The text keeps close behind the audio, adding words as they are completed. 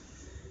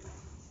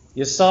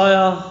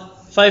Jesaja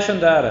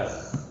 35.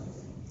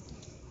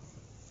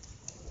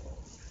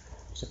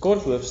 Dis 'n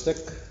kort hoofstuk,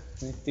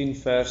 net 10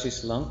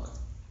 versies lank.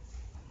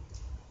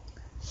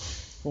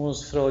 Kom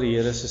ons vra die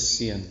Here se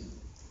seën.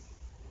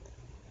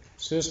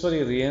 Soos wat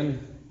die reën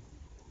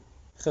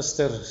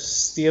gister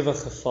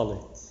stewig geval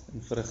het,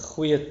 en vir 'n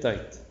goeie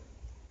tyd,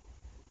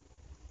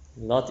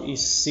 laat u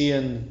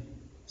seën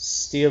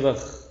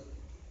stewig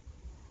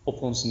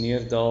op ons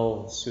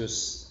neerdal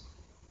soos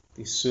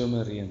die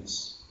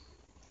somerreëns.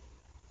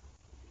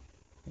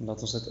 En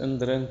laat ons dit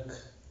indrink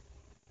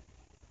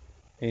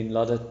en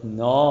laat dit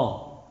na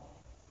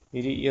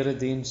hierdie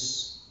erediens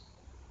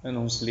in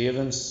ons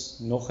lewens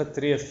nog 'n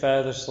tree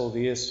verder sal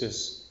wees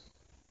soos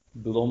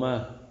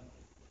blomme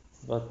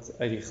wat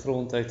uit die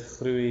grond uit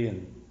groei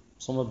en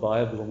sommer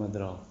baie blomme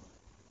dra.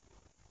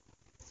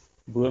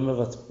 Bome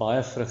wat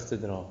baie vrugte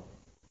dra.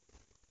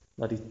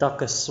 Laat die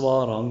takke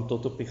swaar hang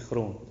tot op die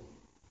grond.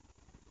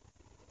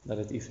 Dat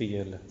dit u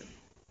verheerlik.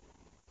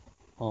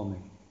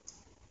 Amen.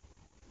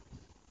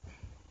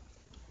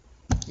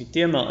 Die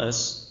tema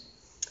is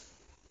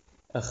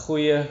 'n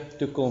goeie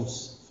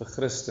toekoms vir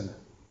Christene.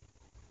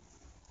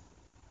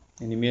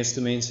 En die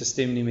meeste mense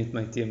stem nie met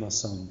my tema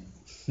saam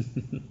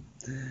nie.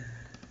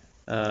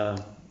 Ek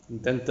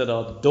dink dat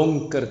daar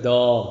donker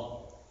dae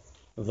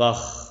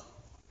wag,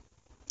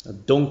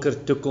 'n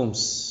donker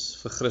toekoms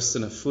vir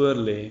Christene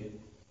voorlê.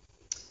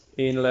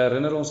 En hulle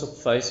herinner ons op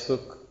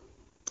Facebook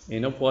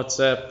en op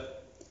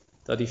WhatsApp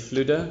dat die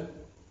vloede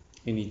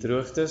en die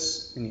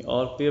droogtes en die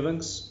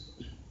aardbewings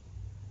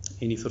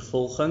en die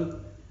vervolging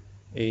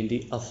en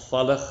die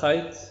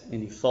afvalligheid en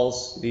die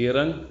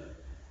valslering,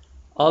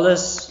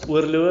 alles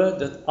oorloë,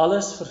 dit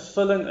alles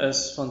vervulling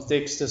is van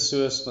tekste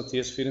soos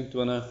Matteus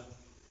 24,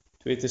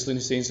 2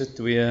 Tessalonisense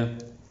 2,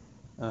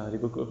 die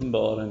boek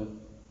Openbaring.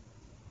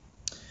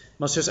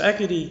 Maar soos ek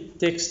hierdie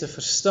tekste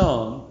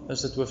verstaan,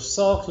 is dit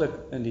hoofsaaklik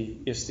in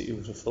die eerste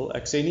eeu vervul.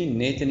 Ek sê nie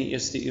net in die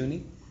eerste eeu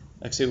nie,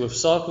 ek sê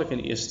hoofsaaklik in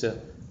die eerste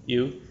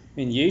eeu.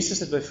 En Jesus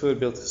het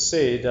byvoorbeeld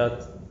gesê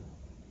dat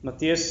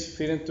Matteus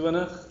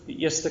 24, die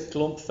eerste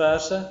klomp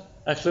verse,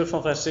 ek glo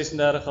van vers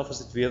 36 af is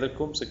dit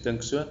wederkoms, ek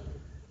dink so,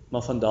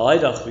 maar van daai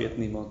dag weet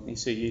niemand nie,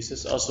 sê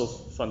Jesus,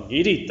 asof van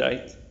hierdie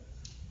tyd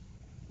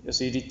is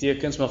hierdie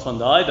tekens, maar van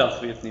daai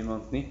dag weet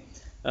niemand nie.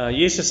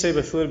 Jesus sê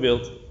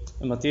byvoorbeeld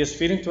in Matteus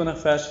 24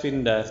 vers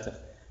 34,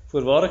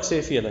 voorwaar ek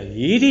sê vir julle,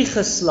 hierdie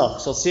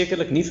geslag sal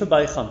sekerlik nie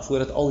verbygaan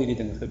voordat al hierdie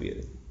dinge gebeur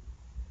het.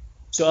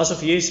 So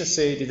asof Jesus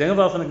sê, die dinge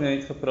waarvan ek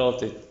net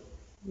gepraat het,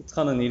 dit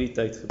gaan in hierdie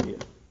tyd gebeur.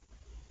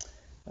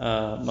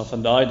 Maar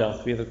van daai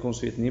dag wederkoms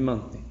weet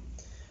niemand nie.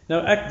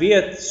 Nou ek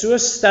weet, so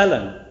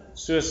stelling,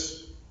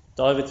 soos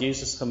daai wat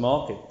Jesus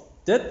gemaak het,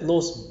 dit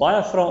los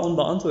baie vrae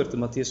onbeantwoord in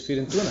Matteus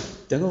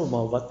 24. Dinge,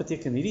 maar wat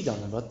beteken hierdie dan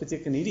en wat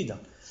beteken hierdie dan?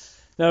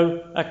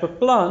 Nou, ek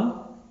beplan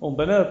om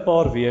binne 'n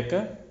paar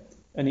weke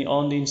in die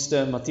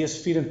aanddienste Matteus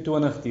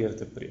 24 deur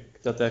te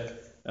preek, dat ek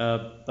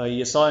by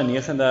Jesaja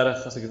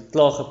 39, as ek dit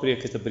klaar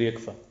gepreek het, 'n breek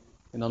vat,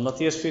 en dan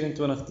Matteus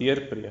 24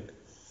 deurpreek,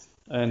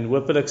 en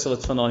hopelik sal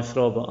dit van daai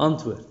vrae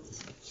beantwoord.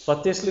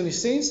 Wat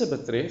Tessalonisense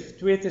betref,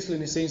 2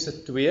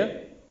 Tessalonisense 2,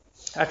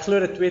 ek glo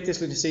dat 2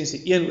 Tessalonisense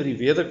 1 oor die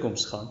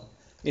wederkoms gaan,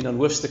 en dan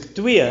hoofstuk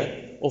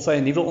 2, of hy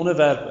 'n nuwe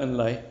onderwerp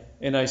inlei,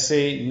 en hy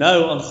sê,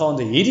 nou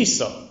aangaande hierdie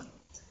saak,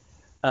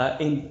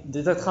 en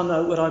dit gaan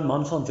nou oor daai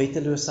man van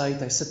wetteloosheid,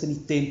 hy sit in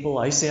die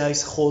tempel, hy sê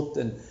hy's God,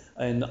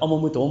 en almal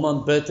moet hom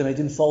aanbid, en hy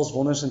doen vals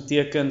wonders en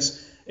tekens,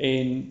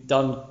 en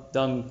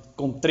dan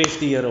kom tref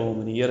die Here hom,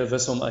 en die Here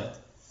wis hom uit.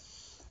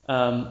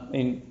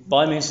 En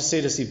baie mense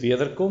sê dis die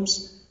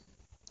wederkoms.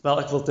 Wel,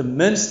 ek wil ten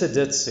minste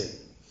dit sê.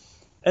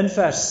 In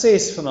vers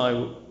 6 van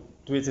daai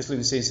 2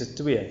 Tessalonisense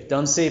 2,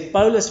 dan sê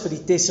Paulus vir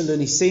die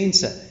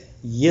Tessalonisense,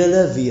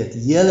 julle weet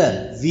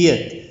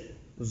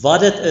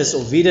wat dit is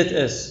of wie dit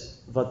is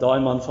wat daai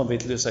man van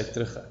wetteloosheid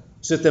terughou.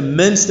 So ten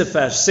minste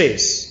vers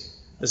 6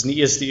 is in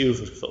die eerste eeu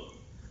vervul.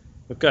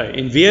 Ok,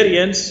 en weer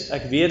eens,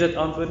 ek weet dit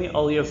antwoord nie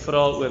al jou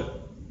vrae oor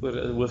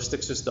 'n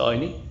hoofstuk soos daai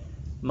nie,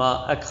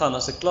 maar ek gaan,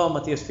 as ek klaar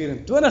Matteus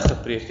 24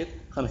 gepreek het,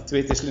 gaan ek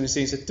 2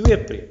 Tessalonisense 2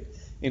 preek,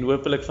 en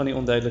hopelik van die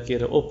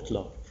onduidelikhede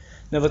opklaar.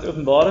 Nou wat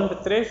Openbaring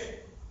betref,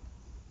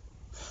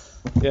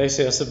 jy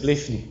sê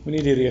asseblief nie,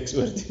 moenie die reeks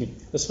oordoen nie,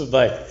 dis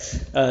verby.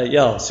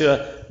 So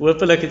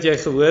hopelik het jy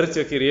gehoor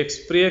toe ek die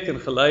reeks preek en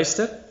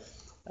geluister,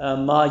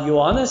 maar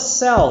Johannes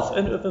self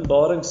in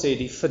Openbaring sê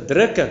die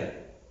verdrukking,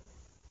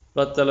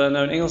 wat hulle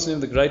nou in Engels noem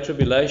the Great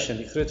Tribulation,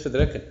 die groot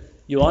verdrukking,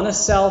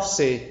 Johannes self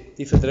sê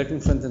die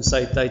verdrukking vind in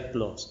sy tyd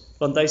plaas,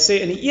 want hy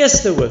sê in die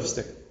eerste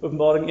hoofstuk,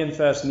 Openbaring 1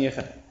 vers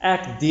 9,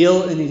 ek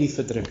deel in hierdie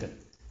verdrukking,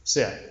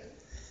 sê hy.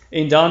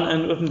 En dan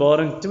in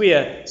Openbaring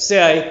 2 sê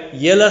hy,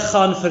 julle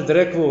gaan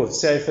verdruk word,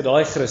 sê hy vir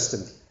daai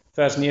Christene,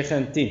 vers 9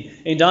 en 10.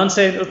 En dan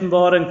sê hy in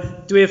Openbaring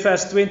 2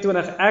 vers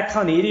 22, ek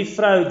gaan hierdie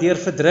vrou deur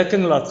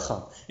verdrukking laat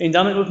gaan. En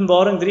dan in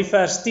Openbaring 3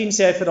 vers 10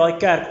 sê hy vir daai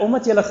kerk,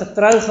 omdat julle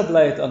getrou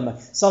gebly het aan my,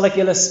 sal ek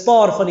julle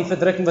spaar van die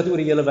verdrukking wat oor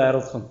die hele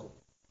wêreld gaan kom.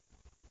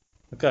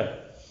 Ok.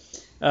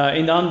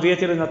 En dan weet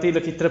julle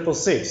natuurlik die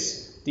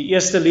 666. Die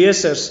eerste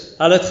lesers,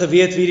 hulle het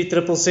geweet wie die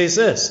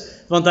 666 is,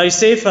 want hy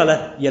sê vir hulle,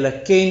 julle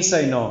ken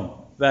sy naam,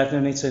 werk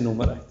nou net sy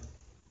nommer uit.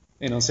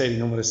 En dan sê die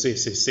nommer is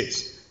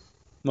 666.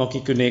 Maak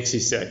die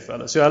konneksie, sê hy vir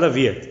hulle. So hulle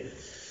weet.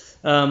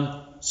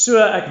 So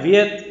ek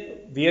weet,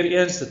 weer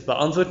eens, dit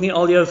beantwoord nie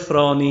al jou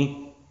vrae nie.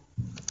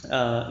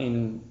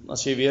 En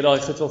as jy weer daai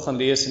goed wil gaan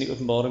lees in die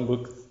Openbaring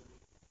boek,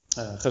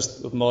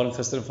 Openbaring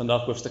gister en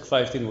vandag, hoofstuk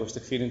 15,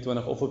 hoofstuk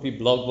 24, of op die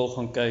blog wil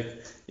gaan kyk,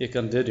 jy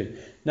kan dit doen.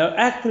 Nou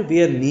ek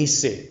probeer nie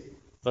sê,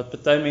 wat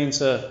party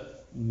mense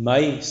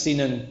my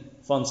siening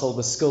van sal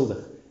beskuldig.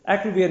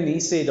 Ek probeer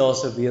nie sê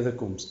daar's 'n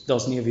wederkoms,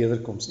 daar's nie 'n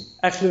wederkoms nie.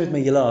 Ek glo met my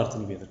hele hart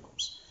in die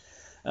wederkoms.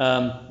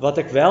 Wat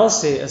ek wel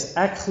sê is,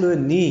 ek glo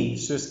nie,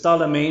 soos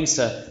talle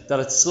mense, dat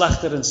dit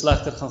slegter en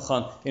slegter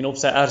gaan en op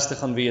sy ergste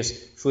gaan wees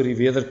voor die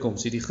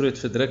wederkoms, die groot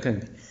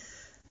verdrukking nie.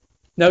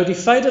 Nou, die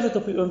feit dat dit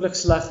op die oomblik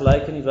sleg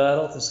lyk in die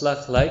wêreld en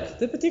sleg lyk,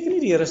 dit beteken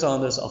nie die Here se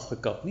hande is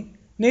afgekap nie.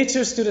 Net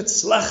soos toe dit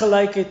sleg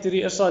gelyk het, toe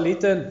die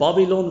Israeliete in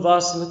Babylon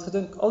was, en het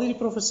gedink, al die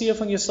profesieë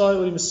van Jesaja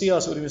oor die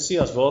Messias,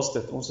 waar is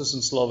dit? Ons is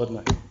in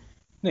slawerny.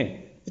 Nee,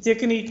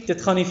 beteken nie,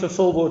 dit gaan nie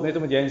vervul word net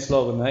omdat jy in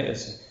slawerny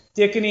is nie.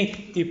 Beteken nie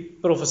die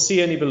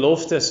profesie en die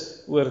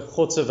beloftes oor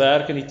God se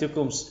werk in die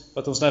toekoms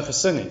wat ons nou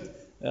gesing het.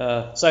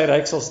 Sy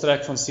ryk sal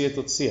strek van see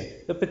tot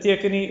see. Dit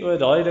beteken nie,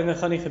 daai dinge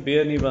gaan nie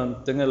gebeur nie,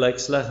 want dinge lyk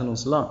sleg in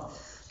ons land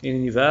en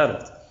in die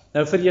wêreld.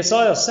 Nou vir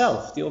Jesaja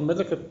self, die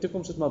onmiddellike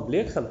toekoms het maar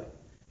bleek gelyk.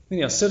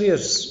 Die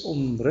Assiriërs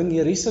omring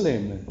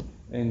Jerusalem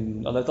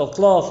en hulle het al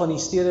klaar van die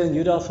stede in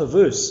Juda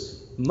verwoes.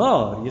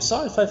 Maar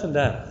Jesaja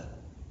 35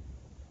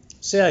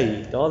 sê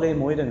hy, daar lê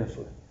mooi dinge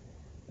voor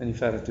in die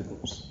verre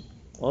toekoms.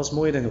 Daar's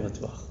mooi dinge wat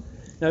wag.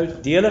 Nou,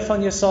 dele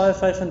van Jesaja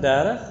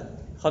 35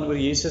 gaan oor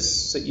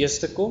Jesus se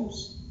eerste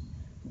koms.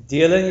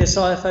 Dele in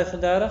Jesaja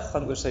 35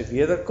 gaan oor sy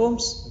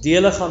wederkoms.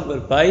 Dele gaan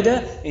oor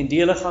beide en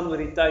dele gaan oor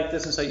die tyd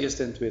tussen sy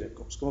eerste en tweede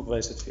koms. Kom ek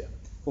wys dit vir jou.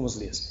 Kom ons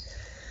lees.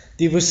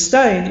 Die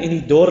woestyn en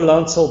die dorre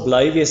land sal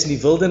bly wees en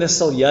die wildernis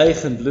sal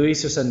juig en bloei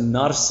soos 'n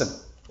narsing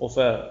of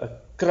 'n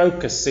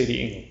krokus, sê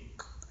die engel.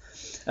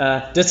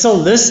 Dit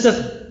sal lustig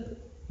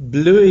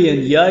bloei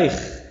en juig,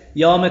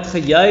 ja met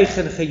gejuig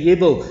en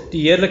gejubel.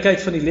 Die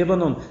heerlikheid van die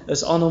Libanon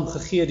is aan hom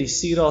gegee, die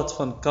sieraad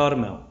van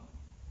Karmel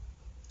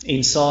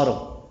en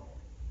Saron.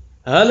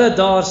 Hulle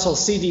daar sal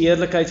sien die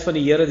heerlikheid van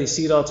die Here, die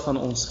sieraad van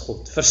ons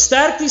God.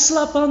 Versterk die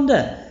slap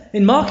hande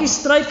en maak die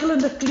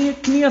struikelende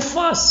knie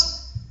vas.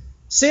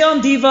 Sê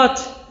aan die wat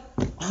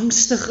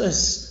angstig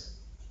is,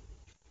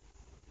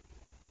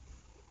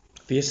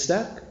 wees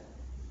sterk,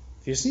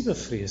 wees nie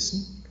bevrees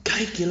nie.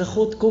 Kyk, julle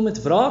God kom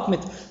met wraak, met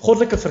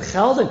goddelike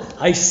vergelding.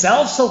 Hy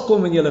self sal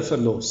kom en julle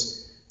verlos.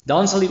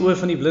 Dan sal die oë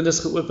van die blindes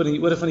geopen en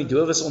die ore van die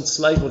dowes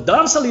ontsluit word.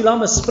 Dan sal die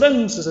lamme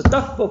spring soos 'n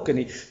takbok en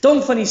die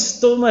tong van die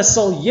stomme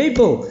sal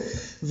jubel,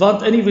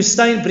 want in die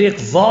woestyn breek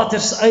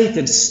waters uit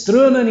en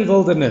strome in die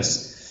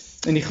wildernis.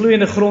 In die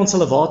gloeiende grond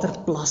sal 'n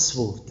waterplas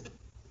word.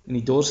 In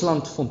die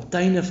dorsland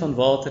fonteine van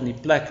water in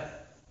die plek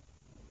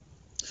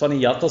van die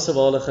jakkalse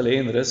waar hulle gelê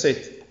en rus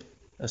het,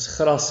 is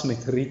gras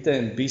met riete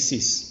en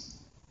bissies.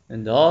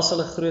 En daar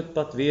sal 'n groot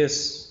pad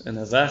wees en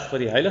 'n weg wat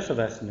die heilige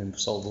weg genoem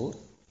sal word.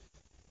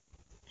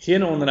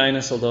 Geen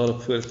onreine sal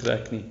daarop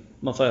voortrek nie,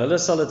 maar vir hulle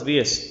sal dit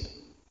wees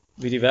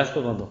wie die weg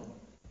bewandel.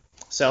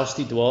 Selfs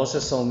die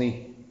dwaase sal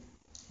nie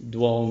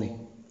dwaal nie.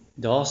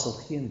 Daar sal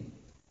geen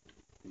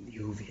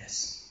leeu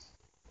wees.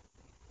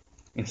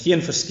 En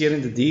geen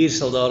verskeurende dier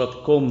sal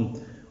daarop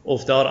kom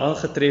of daar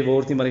aangetref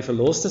word nie, maar die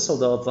verloste sal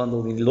daarop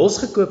wandel. En die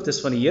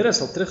losgekooptes van die Here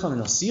sal teruggaan en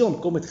na Sion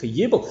kom met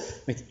gejubel,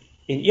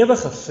 en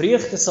ewige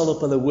vreugde sal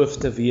op hulle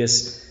hoofde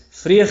wees.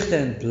 Vreugde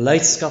en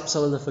blydskap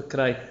sal hulle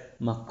verkry,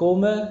 maar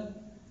komme,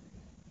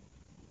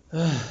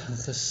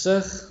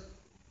 gesig,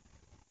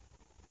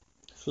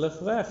 vlug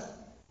weg.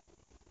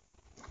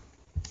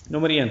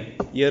 Nommer 1,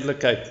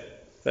 heerlikheid,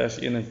 vers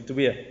 1 en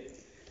 2.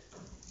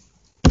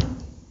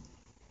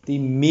 Die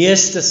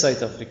meeste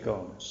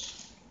Suid-Afrikaners,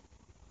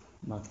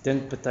 maar ek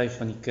dink party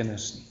van die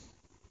kinders nie.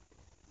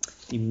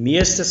 Die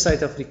meeste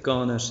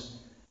Suid-Afrikaners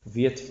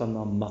weet van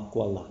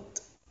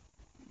Namakwa-land.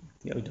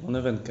 Die ou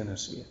Donovan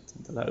kinders weet,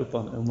 want hulle oupa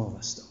en ouma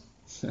was daar.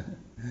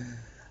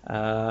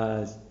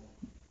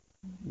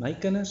 My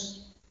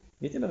kinders,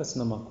 weet julle wat is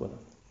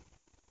Namakwa-land?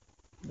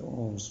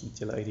 Ons moet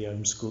julle uit die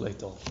homeschool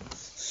uithaal.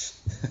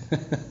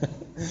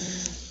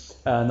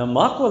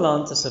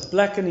 Namakwa-land is 'n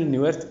plek in die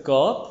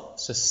Noord-Kaap,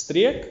 se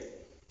streek,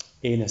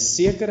 en 'n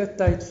sekere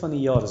tyd van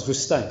die jaar, dis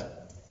woestyn,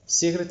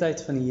 sekere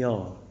tyd van die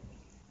jaar,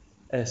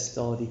 is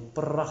daar die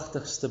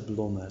pragtigste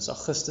blomme, is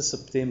Augustus,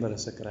 September,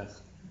 as ek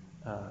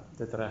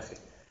dit reg het.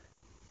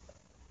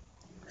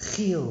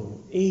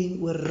 Geel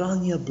en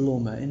oranje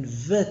blomme, en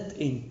wit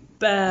en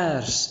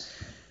pers,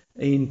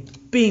 en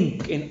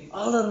pink, en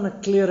allerlei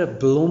kleure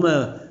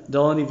blomme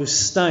daar in die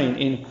woestyn,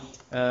 en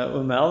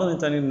oom Melvin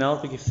het aan die Nel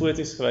 'n bietjie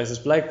foto's gewys,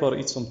 is blykbaar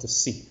iets om te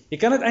sien. Jy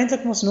kan dit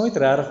eintlik mos nooit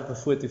regtig op 'n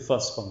foto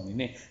vasvang nie,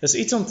 nee. Dis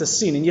iets om te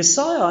sien, en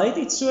Jesaja het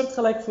iets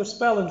soortgelyk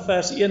voorspel in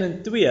vers 1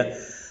 en 2,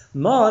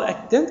 maar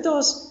ek dink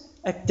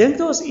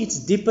daar's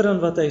iets dieper in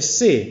wat hy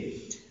sê.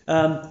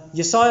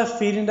 Jesaja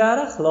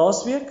 34,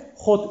 laasweek,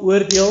 God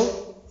oordeel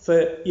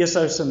vir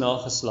Esau se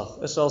nageslag,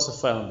 Israel se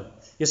vyande.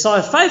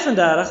 Jesaja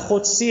 35,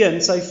 God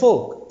seën sy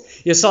volk.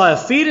 Jesaja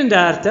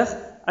 34,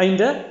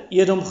 einde,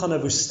 Edom gaan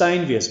 'n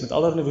woestyn wees, met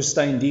allerlei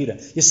woestyndiere.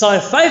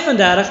 Jesaja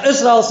 35,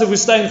 Israel se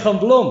woestyn gaan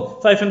blom,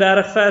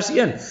 35 vers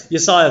 1.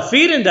 Jesaja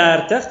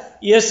 34,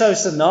 Esau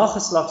se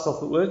nageslag sal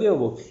veroordeel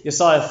word.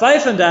 Jesaja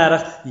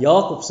 35,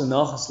 Jakob se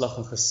nageslag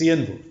gaan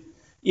geseën word.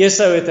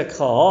 Esau het ek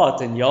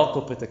gehaat en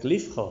Jakob het ek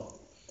lief gehad.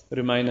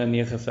 Romeine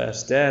 9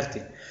 vers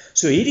 13.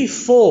 So hierdie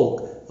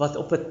volk wat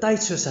op 'n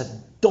tyd soos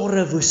 'n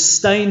dorre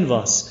woestyn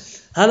was,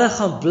 hulle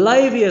gaan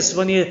bly wees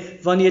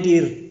wanneer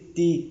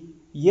die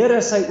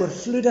Here sy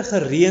oorvloedige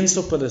reëns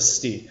op hulle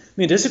stuur.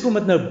 Dis hoekom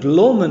dit nou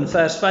blom in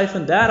vers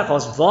 35,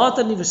 as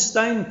water in die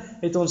woestyn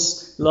het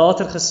ons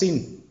later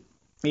gesien.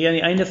 Hier aan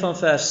die einde van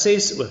vers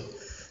 6 ook.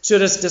 So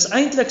dis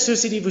eintlik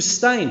soos hierdie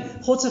woestyn.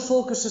 God se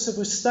volk is soos 'n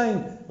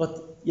woestyn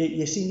wat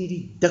jy sien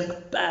hierdie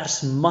dik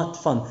persmat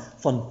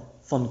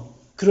van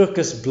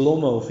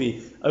krokusblomme, of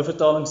die ou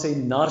vertaling sê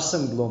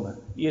narsingblomme.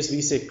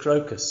 ESV sê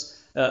crocus.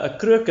 'n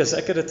Krokus,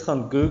 ek het dit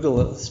gaan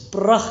Google, dit is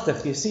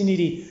pragtig. Jy sien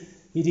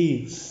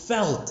hierdie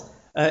veld.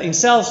 En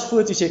selfs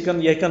foto's, jy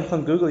kan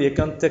gaan Google, jy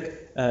kan tik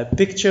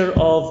picture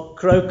of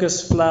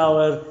crocus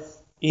flower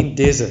in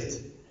desert.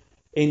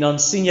 En dan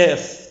sien jy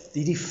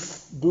die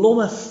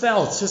blomme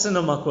veld, soos in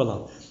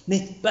Namakwaland,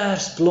 net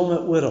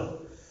persblomme oral.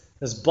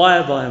 Dis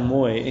baie, baie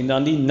mooi. En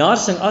dan die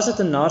narsing, as dit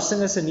 'n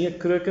narsing is en nie 'n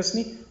krokus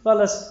nie,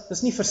 wel,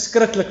 is nie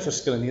verskriklik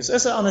verskillend nie. Dit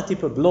is 'n ander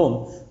tipe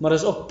blom, maar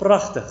is ook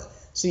pragtig.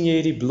 Sien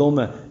jy hierdie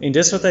blomme, en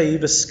dis wat hy hier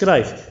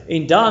beskryf.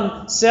 En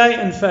dan sê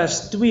hy in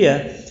vers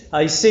 2,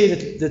 hy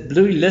sê dit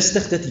bloei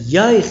lustig, dit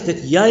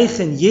juig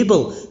en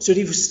jubel. So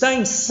die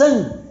woestyn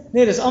sing.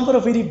 Nee, dis amper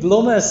of hierdie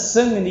blomme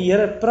sing en die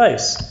Here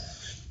prys.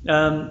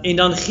 En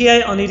dan gee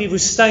hy aan hierdie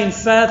woestyn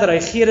verder, hy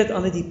gee dit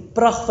aan die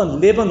pragt van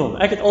Lebanon.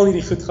 Ek het al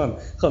hierdie goed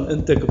gaan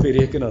intik op die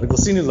rekenaar, ek wil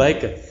sien hoe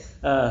lyk dit.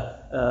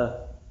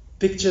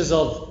 Pictures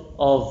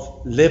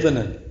of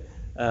Lebanon,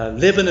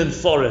 Lebanon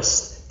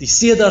forest, die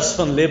sedars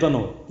van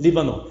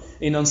Libanon.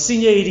 En dan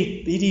sien jy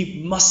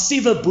hierdie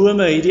massiewe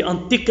bome, hierdie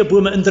antieke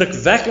bome,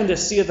 indrukwekkende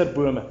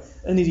sederbome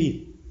in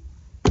hierdie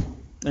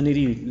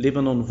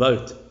Libanon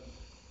woud.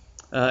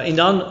 En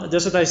dan,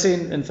 dis wat hy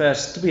sê in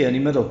vers 2 in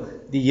die middel,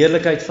 die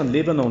heerlikheid van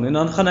Libanon. En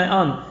dan gaan hy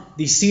aan,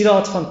 die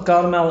sieraad van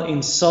Karmel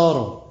en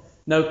Saron.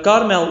 Nou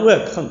Karmel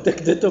ook, gaan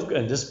tik dit ook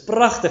in. Dis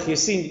pragtig, jy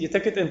sien, jy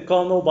tik dit in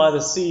Carmel by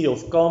the Sea,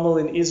 of Carmel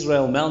in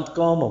Israel, Mount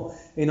Carmel.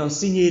 En dan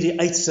sien jy die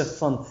uitsig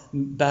van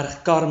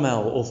Berg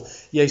Karmel, of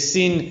jy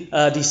sien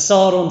die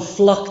Saron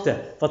vlakte,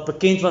 wat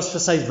bekend was vir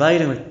sy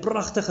weide, met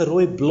pragtige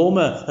rooi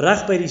blomme,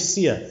 reg by die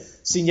see.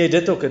 Sien jy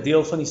dit ook, 'n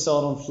deel van die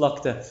Saron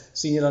vlakte,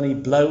 sien jy dan die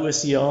blou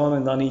oseaan,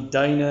 en dan die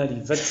duine,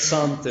 die wit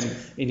sand,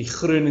 en die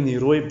groen en die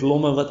rooi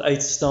blomme wat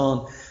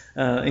uitstaan.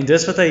 En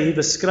dis wat hy hier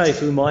beskryf,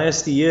 hoe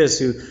majestueus,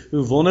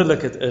 hoe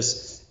wonderlik dit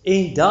is.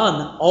 En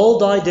dan, al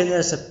daai dinge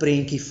is 'n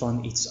prentjie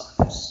van iets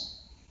anders.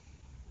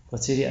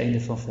 Wat sê die einde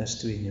van vers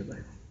 2 in jou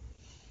Bybel?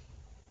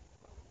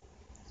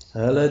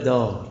 Hulle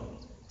daar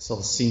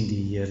sal sien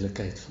die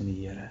heerlikheid van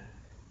die Here,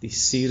 die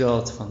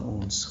sieraad van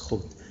ons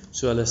God.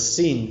 So hulle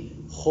sien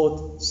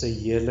God se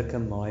heerlike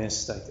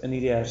majesteit in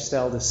hierdie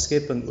herstelde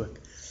skepping ook.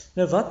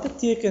 Nou wat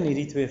beteken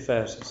hierdie twee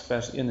verse,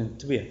 vers 1 en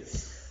 2?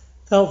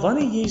 Wel,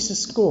 wanneer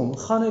Jesus kom,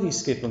 gaan hy die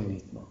skepping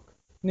nuut maak.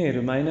 Nee,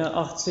 Romeine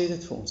 8 sê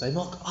dit vir ons. Hy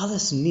maak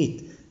alles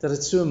nuut, dat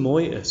dit so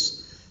mooi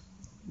is.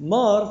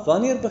 Maar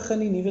wanneer begin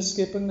die nuwe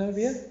skepping nou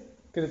weer?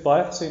 Ek het dit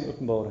baie gesê in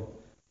Openbaring,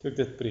 toe ek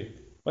dit preek.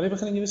 Wanneer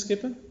begin die nuwe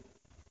skepping?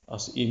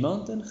 As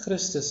iemand in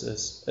Christus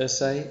is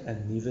hy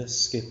 'n nuwe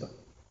skepping.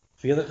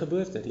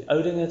 Wedergeboorte, die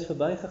ou dinge het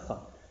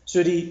verbygegaan.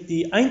 So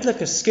die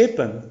eintlike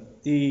skepping,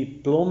 die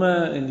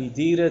blomme en die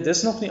diere,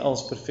 dis nog nie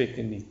als perfek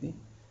en nuut nie.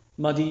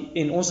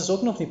 En ons is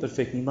ook nog nie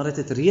perfek nie, maar dit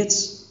het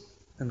reeds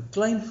in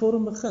klein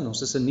vorm begin.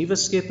 Ons is 'n nuwe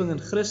skepping in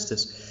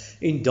Christus.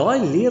 En daai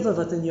lewe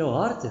wat in jou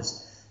hart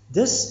is,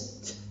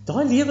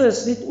 daai lewe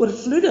is net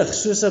oorvloedig,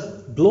 soos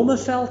 'n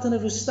blommeveld in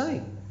 'n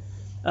woestyn.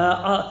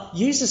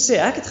 Jesus sê,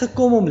 ek het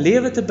gekom om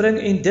lewe te bring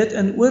en dit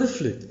in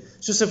oorvloed.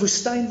 Soos 'n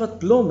woestyn wat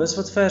blom is,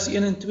 wat vers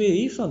 1 en 2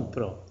 hiervan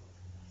praat.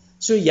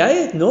 So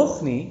jy het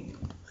nog nie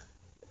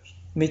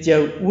met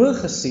jou oë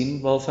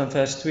gesien, waarvan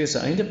vers 2 se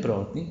einde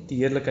praat nie, die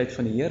heerlikheid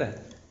van die Here.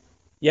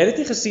 Jy het dit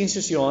nie gesien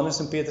soos Johannes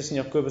en Petrus en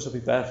Jakobus op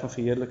die berg van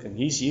verheerliking.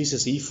 Hier's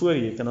Jesus hier voor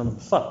jy kan hom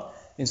vat,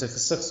 en sy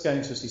gesig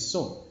skyn soos die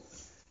son.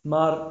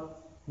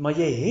 Maar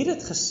jy het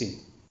dit gesien,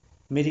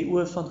 met die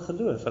oë van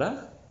geloof, reg?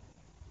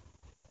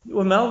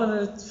 Oom Melvin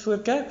het dit voor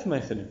kerk vir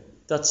my genoem,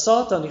 dat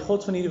Satan, die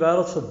God van hierdie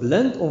wêreld,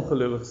 verblind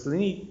ongelowiges,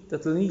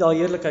 dat hulle nie daai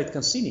heerlikheid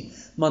kan sien nie.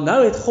 Maar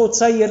nou het God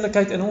sy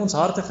heerlikheid in ons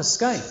harte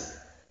geskyn.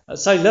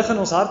 Sy lig in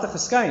ons harte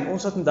geskyn,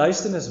 ons wat in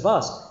duisternis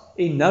was,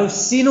 en nou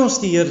sien ons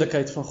die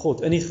heerlikheid van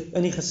God in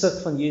die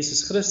gesig van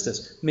Jesus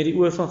Christus, met die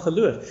oë van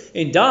geloof.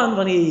 En dan,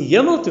 wanneer jy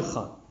hemel toe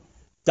gaan,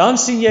 dan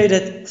sien jy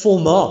dit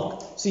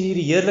volmaak, sien jy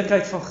die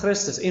heerlikheid van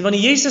Christus. En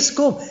wanneer Jesus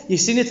kom, jy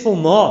sien dit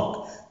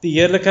volmaak, die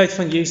heerlikheid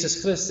van Jesus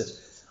Christus.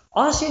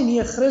 As jy nie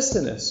 'n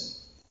Christen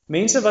is,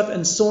 mense wat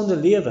in sonde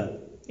lewe,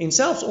 en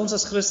selfs ons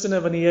as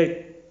Christene,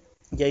 wanneer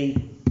jy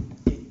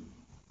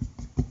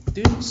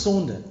doen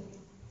sonde,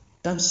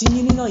 dan sien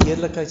jy nie na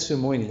heerlikheid so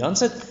mooi nie. Dan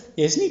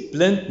jy is nie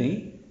blind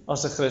nie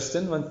as 'n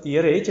Christen, want die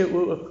Here het jou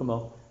oë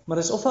oopgemaak, maar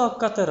dis of 'n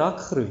katarak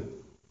groei,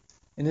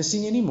 en dan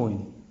sien jy nie mooi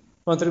nie.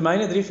 Want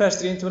Romeine 3 vers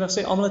 23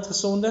 sê, almal het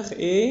gesondig,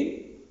 en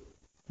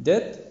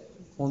dit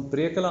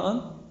ontbreek hulle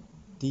aan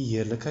die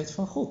heerlikheid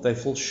van God. They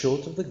fall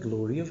short of the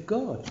glory of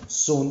God.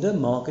 Sonde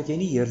maak dat jy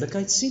nie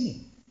heerlikheid sien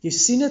nie. Jy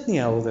sien dit nie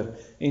helder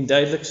en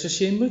duidelik soos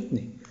jy moet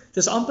nie. Dit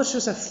is amper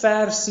soos 'n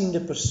versiende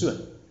persoon.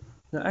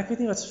 Nou ek weet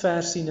nie wat's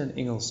versiende in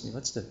Engels nie,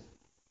 wat's dit?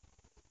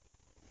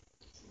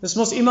 Dis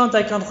mos iemand,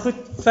 hy kan goed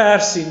ver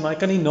sien, maar hy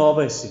kan nie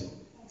naby sien.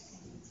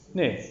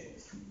 Nee,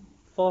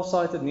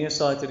 far-sighted,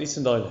 near-sighted, iets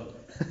in daai lyn.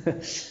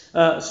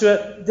 So,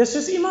 dis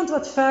soos iemand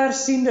wat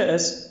versiende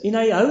is, en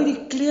hy hou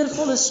die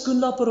kleurvolle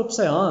skoenlapper op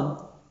sy hand,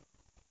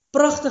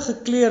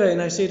 pragtige kleure, en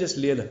hy sê dis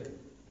lelik.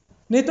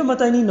 Net omdat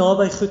hy nie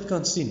naby goed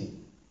kan sien nie.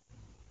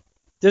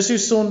 Dis hoe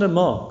sonde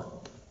maak.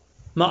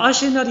 Maar as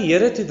jy na die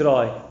Here toe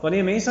draai,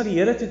 wanneer 'n mens na die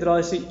Here toe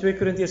draai, sê 2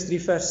 Korintiërs 3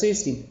 vers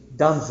 16,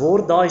 dan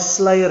word daai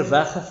sluier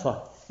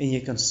weggevat, en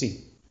jy kan sien.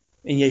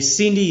 En jy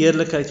sien die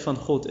heerlikheid van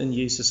God in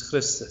Jesus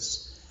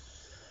Christus.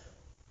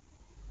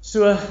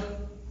 So,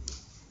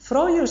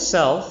 vra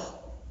jouself,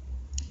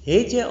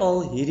 het jy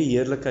al hierdie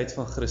heerlikheid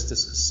van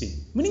Christus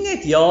gesien? Moenie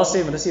net ja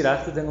sê, want dis die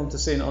regte ding om te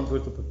sê in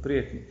antwoord op 'n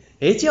preek nie.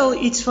 Het jy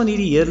al iets van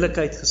hierdie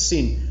heerlikheid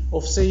gesien?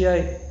 Of sê jy,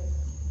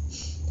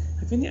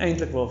 ek weet nie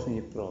eintlik waarvan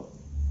jy praat.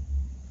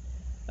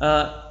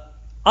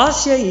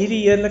 As jy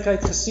hierdie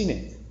heerlikheid gesien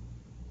het,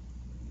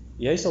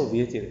 jy sal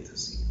weet jy het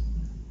gesien.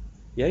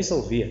 Jy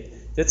sal weet.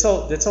 Dit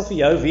sal vir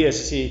jou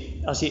wees,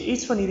 as jy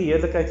iets van hierdie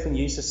heerlikheid van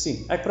Jesus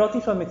sien. Ek praat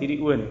nie van met hierdie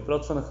oë nie, ek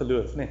praat van 'n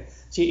geloof, nee.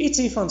 As jy iets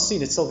hiervan sien,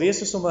 dit sal wees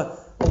soos om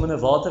in 'n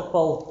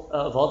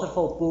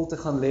watervalpoel te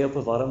gaan lê op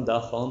 'n warm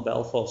dag, waar in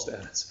Belfast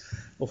ergens,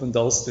 of in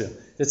Dullstroom.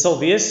 Dit sal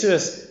wees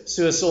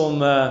soos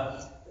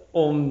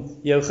om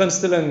jou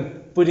gunsteling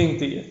pudding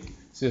te eet,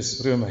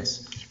 soos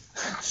roomys.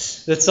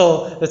 Dit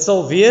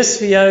sal wees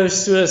vir jou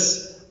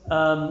soos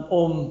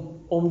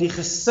om die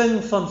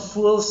gesing van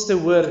voëls te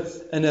hoor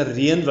in 'n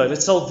reënwoud.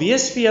 Dit sal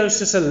wees vir jou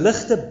soos 'n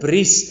ligte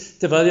bries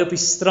terwyl jy op die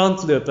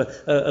strand loop,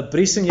 'n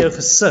bries in jou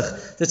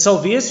gesig. Dit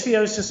sal wees vir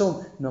jou soos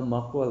om na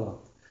Makwaland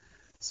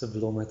se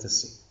blomme te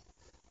sien.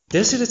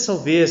 Dis hoe dit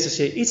sal wees as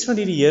jy iets van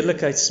hierdie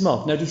heerlikheid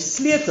smaak. Nou die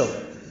sleutel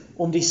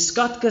om die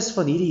skatkis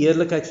van hierdie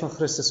heerlikheid van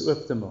Christus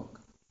oop te maak,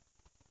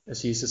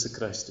 is Jesus se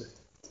kruisdood.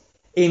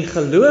 En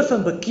geloof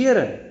en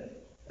bekering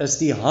is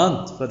die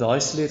hand wat daai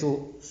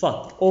sleutel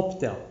vat,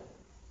 optel,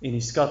 en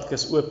die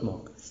skatkis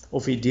oopmaak,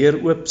 of die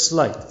deur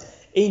oopsluit.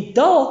 En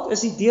dalk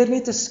is die deur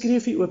net 'n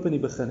skreefie oop in die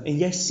begin, en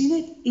jy sien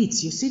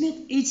net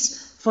iets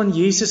van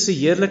Jesus se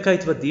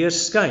heerlikheid wat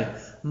deurskyn.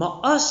 Maar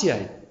as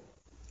jy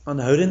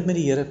aanhoudend met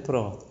die Here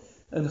praat,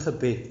 in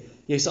gebed,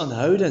 jy's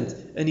aanhoudend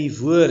in die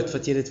woord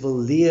wat jy dit wil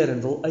leer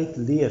en wil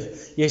uitleef,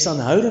 jy's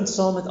aanhoudend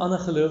saam met ander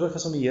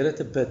gelowiges om die Here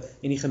te bid,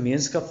 en die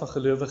gemeenskap van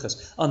gelowiges,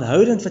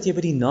 aanhoudend wat jy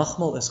by die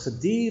nagmaal is,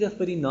 gedurig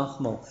by die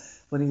nagmaal,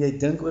 wanneer jy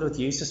dink oor wat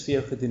Jesus vir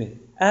jou gedoen het.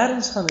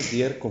 Ergens gaan dit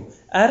deurkom.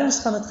 Ergens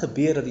gaan dit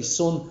gebeur dat die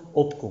son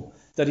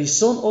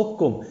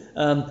opkom.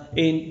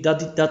 En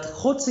dat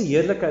God se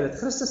heerlikheid, dat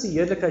Christus se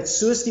heerlikheid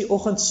soos die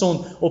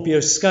oggendson op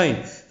jou skyn.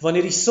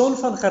 Wanneer die son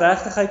van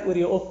geregtigheid oor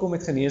jou opkom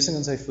met genesing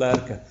in sy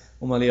vlerke,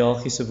 om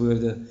Maleagiese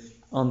woorde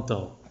aan te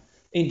haal.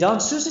 En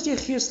dan, soos dat jy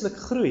geestelik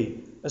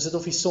groei, is dit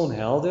of die son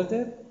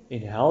helderder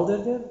en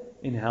helderder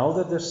en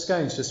helderder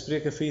skyn, so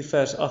Spreuke 4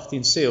 vers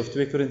 18 sê, of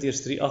 2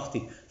 Korintiërs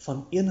 3:18,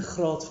 van 1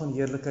 graad van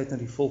heerlikheid na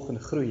die volgende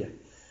groei.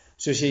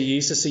 Soos jy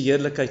Jesus se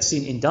heerlikheid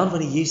sien, en dan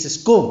wanneer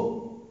Jesus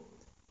kom,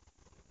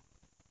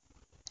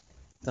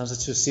 dan is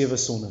dit so 7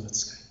 sonne wat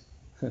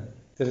skyn.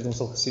 Dit het ons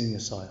al gesien in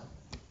Jesaja.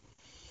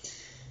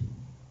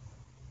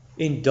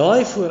 En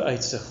daai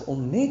vooruitsig,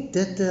 om net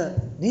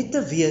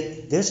te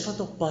weet, dis wat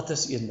op pad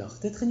is eendag,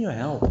 dit gaan jou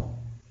help,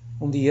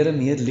 om die Here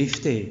meer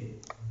lief te hê,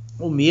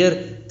 om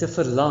meer te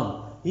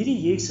verlang.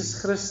 Hierdie Jesus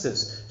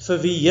Christus, vir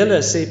wie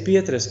julle, sê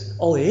Petrus,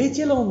 al het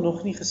julle hom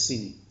nog nie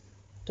gesien nie,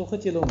 tog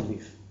het julle hom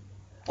lief.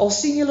 Al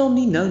sien julle hom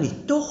nie nou nie,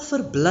 tog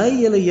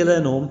verbly julle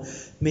in hom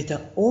met 'n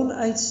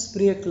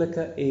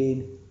onuitspreeklike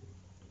en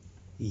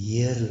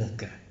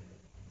heerlike,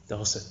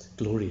 daar's dit,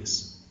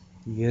 glorious,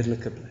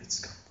 heerlike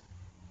blydskap.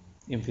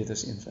 1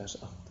 Petrus 1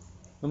 vers 8.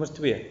 Nommer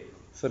 2,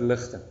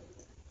 verligting,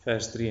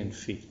 vers 3 en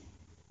 4.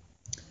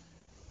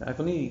 Nou, ek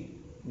wil nie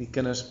die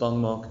kinders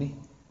bang maak nie,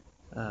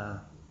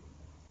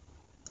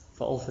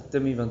 veral vir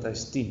Timmy, want hy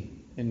is 10,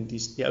 en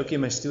die ouetjie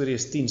in my storie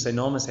is 10, sy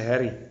naam is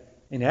Harry,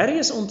 en Harry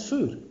is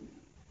ontvoer,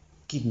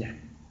 kidnap.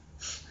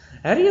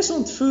 Harry is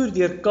ontvoer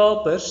deur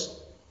kapers,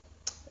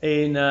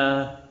 en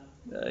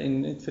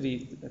net vir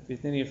ek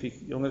weet nie of die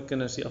jonger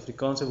kinders die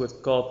Afrikaanse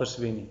woord kapers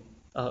weet nie,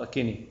 ek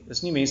ken nie,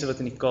 dis nie mense wat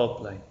in die Kaap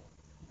bly,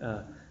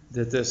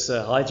 dit is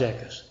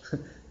hijackers,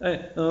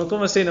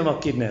 kom ons sê nou maar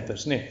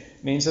kidnappers, nee,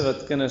 mense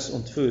wat kinders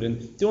ontvoer, en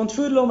toe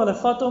ontvoer hulle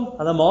vat hom,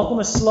 hulle maak hom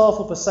 'n slaaf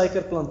op 'n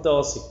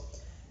suikerplantasie,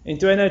 en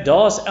toe hy nou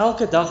daar is,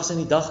 elke dag is in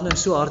die dag nou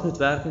so hard moet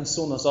werk in die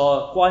son, as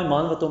daar 'n kwaai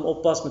man wat hom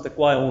oppas met 'n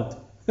kwaai hond,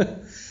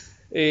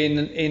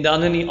 en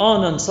dan in die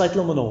aand, dan sluit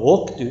hulle hom in 'n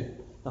hok toe,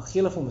 dan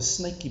gee hulle vir hom 'n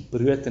snytjie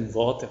brood en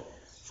water,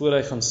 voor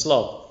hy gaan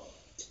slaap.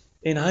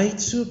 En hy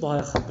het so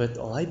baie gebid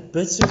al, hy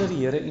bid sodat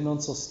die Here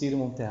iemand sal stuur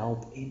om hom te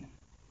help, en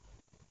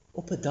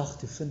op 'n dag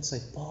toe vind sy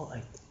pa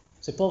uit,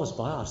 sy pa was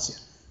baie hartseer,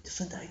 toe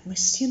vind hy uit, my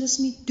seun is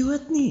nie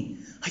dood nie,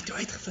 hy het toe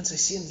uitgevind, sy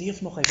seun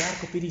leef nog, hy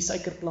werk op hierdie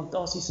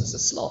suikerplantasies as 'n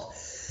slaaf,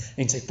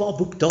 en sy pa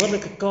boek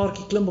dadelik 'n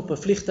kaartjie, klim op 'n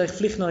vliegtuig,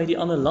 vlieg na hierdie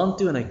ander land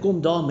toe, en hy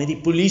kom daar met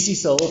die polisie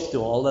se hulp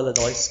toe, haal hulle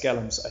daai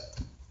skelms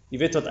uit. Jy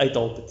weet wat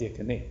uithaal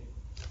beteken, nee?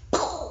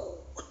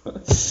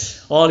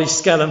 Haal die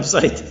skelms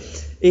uit,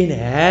 en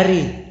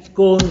Harry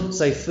kon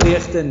sy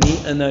vreugde nie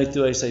inhou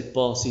toe hy sy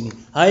pa sien nie.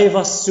 Hy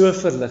was so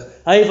verlig,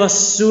 hy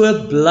was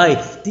so bly,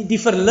 die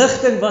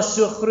verligting was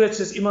so groot,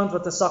 soos iemand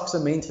wat 'n sak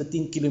sement vir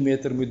 10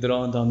 km moet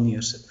dra en dan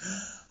neersit.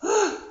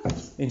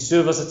 En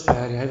so was dit vir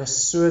Harry, hy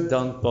was so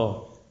dankbaar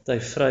dat hy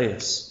vry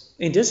is.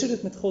 En dis hoe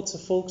dit met God se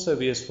volk sou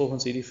wees,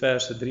 volgens hierdie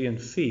verse 3 en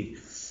 4.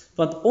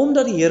 Want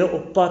omdat die Here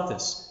op pad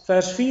is,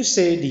 vers 4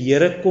 sê, die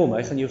Here kom,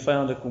 hy gaan jou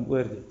vyande kom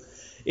oordeel.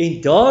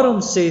 En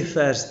daarom sê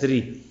vers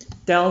 3,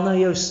 tel nou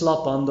jou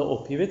slap hande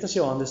op. Jy weet as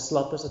jou hande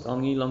slap is, dit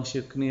hang hier langs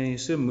jou knie, jy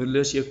is so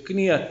moedeloos, jou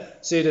knie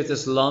sê dit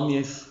is lam,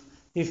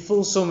 jy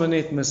voel sommer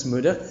net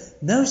mismoedig.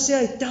 Nou sê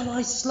hy, tel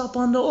hy slap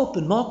hande op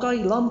en maak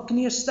hy lam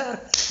knie sterk,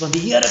 want die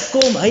Here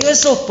kom, hy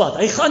is op pad,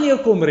 hy gaan jou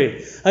kom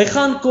red, hy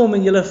gaan kom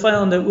en julle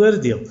vyande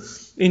oordeel.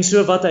 En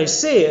so wat hy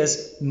sê is,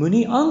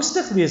 moenie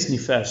angstig wees nie,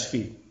 vers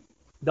 4.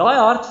 Daai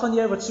hart van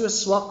jou wat so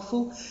swak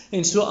voel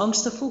en so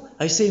angstig voel,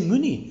 hy sê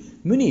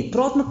moenie,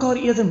 praat mekaar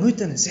eerder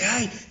moed in en sê,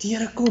 hey, die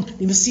Here kom,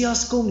 die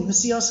Messias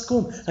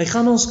kom, hy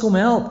gaan ons kom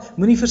help,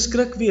 moenie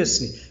verskrik wees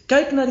nie.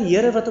 Kyk na die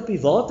Here wat op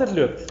die water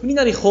loop, moenie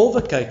na die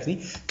golwe kyk nie,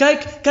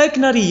 kyk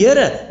na die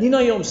Here, nie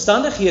na jou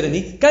omstandighede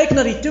nie, kyk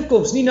na die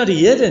toekoms, nie na die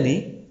hede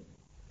nie.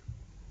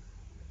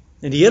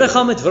 En die Here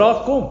gaan met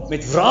wraak kom,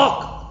 met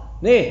wraak,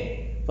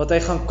 wat hy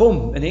gaan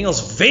kom, in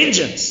Engels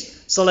vengeance,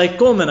 sal hy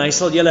kom en hy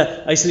sal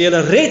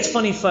julle red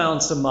van die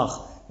vyand se mag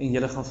en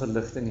julle gaan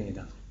verligting hê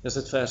dan. Dis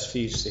wat vers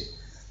 4 sê.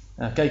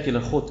 Nou kyk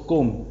julle, God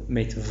kom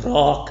met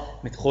wraak,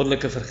 met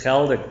goddelike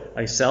vergelding.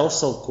 Hy self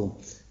sal kom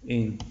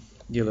en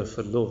julle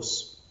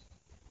verlos.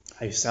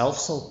 Hy self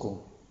sal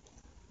kom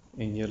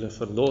en julle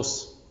verlos.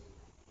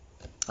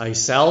 Hy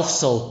self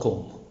sal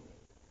kom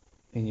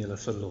en julle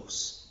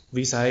verlos.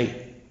 Wie is hy?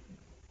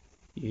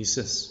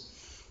 Jesus.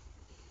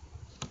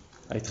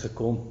 Hy het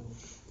gekom.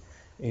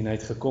 En hy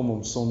het gekom om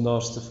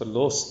sondaars te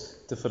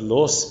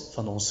verlos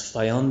van ons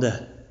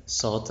vyande,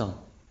 Satan,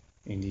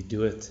 en die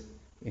dood,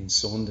 en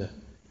sonde,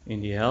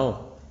 en die hel,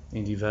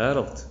 en die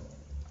wêreld.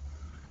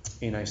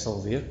 En hy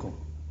sal weer kom.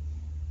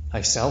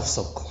 Hy self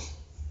sal kom,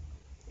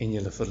 en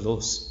julle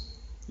verlos.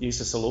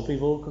 Jesus sal op die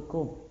wolke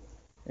kom,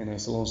 en hy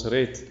sal ons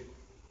red,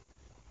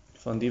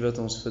 van die wat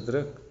ons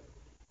verdruk.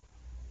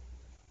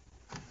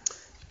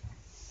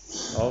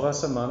 Daar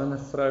was 'n man en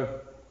 'n vrou,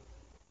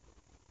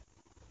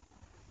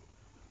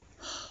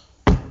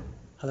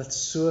 hulle het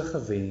so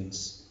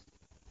gewens,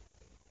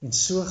 en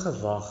so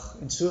gewag,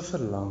 en so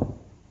verlang,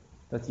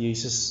 dat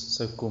Jesus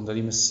sou kom, dat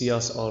die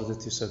Messias aarde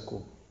toe sou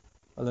kom.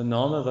 Hulle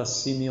name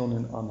was Simeon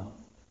en Anna,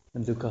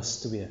 in Lukas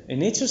 2. En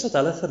net soos dat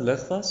hulle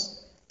verlig was,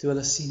 toe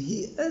hulle sien,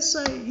 hier is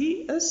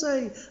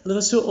hy, hulle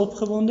was so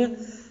opgewonde,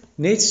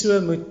 net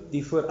so moet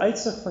die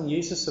vooruitsig van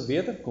Jesus se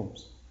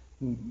wederkoms,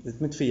 dit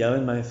moet vir jou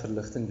en my 'n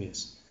verligting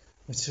wees.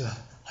 Met so,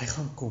 hy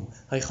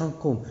gaan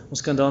kom,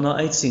 ons kan daarna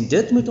uitsien,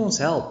 dit moet ons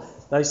help.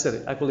 Luister,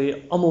 ek wil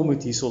hê almal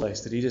moet hierso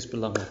luister, hier is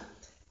belangrik.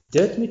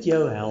 Dit moet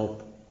jou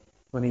help,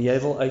 wanneer jy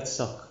wil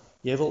uitsak,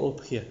 jy wil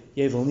opgee,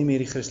 jy wil nie meer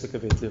die Christelike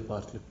wedloop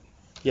hardloop nie,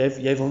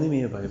 jy wil nie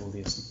meer jou Bybel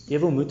lees nie, jy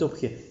wil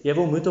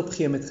moed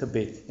opgee met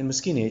gebed, en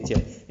miskien het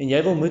jy, en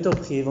jy wil moed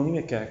opgee, jy wil nie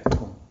meer kerk toe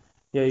kom,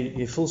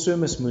 jy voel so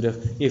mismoedig,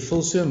 jy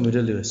voel so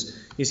moedeloos,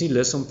 jy is nie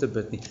lus om te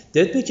bid nie,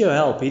 dit moet jou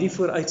help, hierdie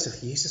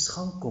vooruitsig, Jesus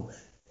gaan kom,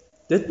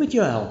 dit moet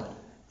jou help,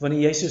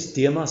 wanneer jy soos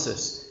Demas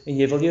is, en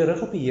jy wil jou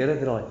rug op die Here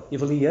draai, jy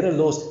wil die Here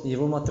los, en jy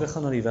wil maar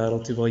teruggaan na die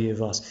wêreld toe waar jy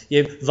was,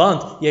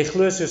 want jy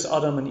glo soos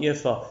Adam en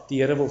Eva,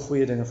 die Here wil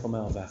goeie dinge van my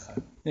al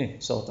weghou, nee,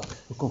 Satan,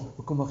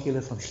 hoekom mag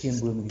julle van geen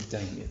boom in die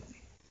tuin eet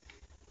nie?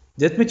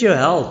 Dit moet jou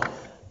help,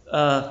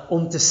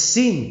 om te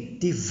sien,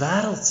 die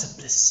wêreld se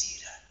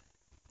plesiere,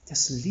 dit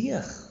is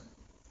leeg,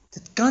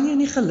 dit kan jou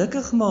nie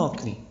gelukkig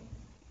maak nie,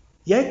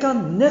 jy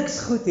kan niks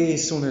goed hê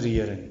sonder die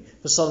Here nie,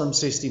 Psalm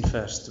 16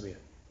 vers 2,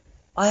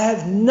 I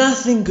have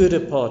nothing good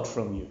apart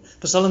from you.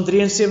 Psalm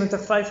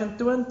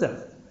 73:25,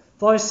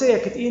 waar hy sê,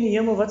 ek het U in die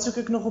hemel, wat soek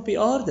ek nog op die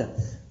aarde?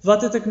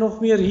 Wat het ek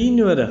nog meer hier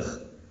nodig?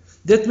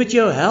 Dit moet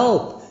jou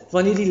help,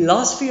 wanneer die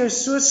las vir jou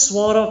so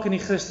swaar raak in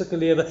die Christelike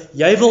lewe,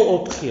 jy wil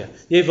opgee,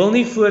 jy wil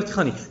nie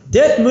voortgaan nie.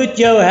 Dit moet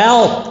jou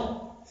help,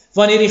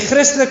 wanneer die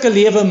Christelike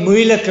lewe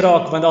moeilik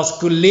raak, want daar's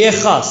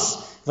kollegas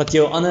wat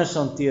jou anders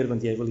hanteer,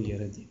 want jy wil die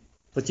Here dien,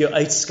 wat jou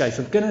uitskuif,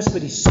 en kinders by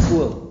die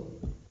skool,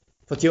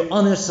 wat jou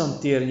anders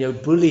hanteer en jou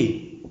boelie,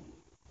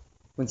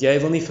 want jy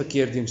wil nie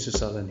verkeerd doen soos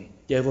hulle nie,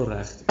 jy wil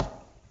reg doen.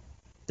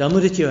 Dan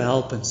moet dit jou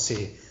help en sê,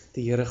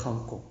 die Here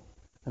gaan kom,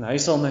 en hy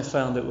sal my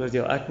vyande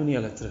oordeel, ek moet nie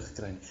hulle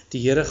terugkry nie,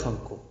 die Here gaan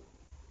kom,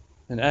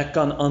 en ek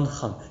kan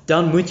aangaan,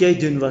 dan moet jy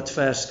doen wat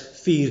vers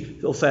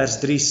 4 of vers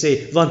 3 sê,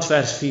 want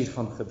vers 4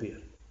 gaan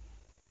gebeur.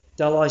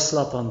 Tel daai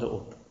slaphande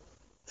op,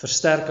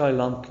 versterk daai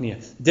lam knie.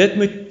 Dit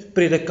moet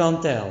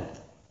predikante help,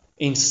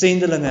 en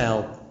sendelinge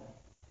help.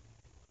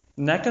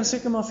 En ek kan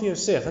seker maar vir jou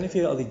sê, ek gaan nie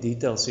vir jou al die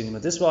details sê nie,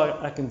 maar dis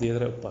waar ek en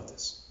Deidre op pad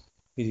is,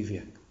 hierdie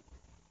week.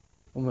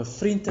 Om 'n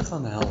vriend te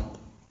gaan help,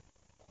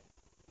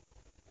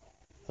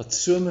 wat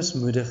so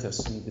mismoedig is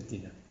in die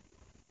bediening.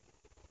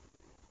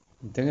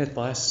 En dinge het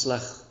baie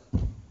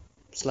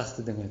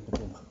slegte dinge het met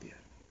hom gebeur.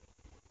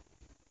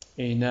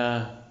 En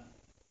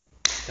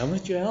dan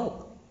moet jy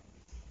help.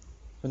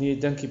 Wanneer jy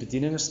dink die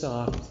bediening is te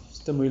hard, is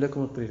te moeilik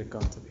om 'n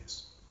predikant te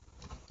wees.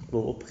 Ek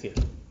wil opgee.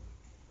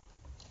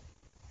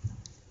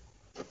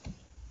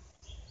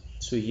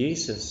 So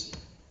Jesus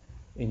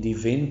en die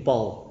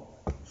wenpaal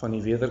van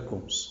die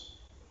wederkoms.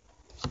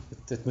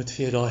 Dit moet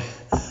vir jou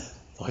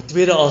daai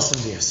tweede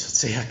asem wees. Wat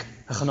sê ek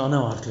gaan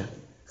aanhou hardloop.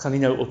 Ek gaan nie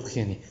nou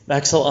opgee nie. Maar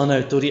ek sal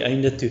aanhou tot die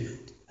einde toe.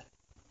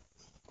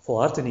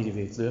 Volhard in hierdie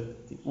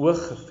wedloop, die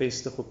oog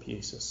gefestig op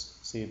Jesus,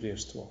 sê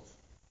Hebreërs 12.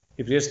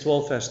 Hebreërs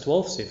 12 vers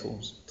 12 sê vir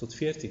ons, tot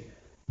 14.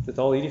 Dit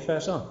haal hierdie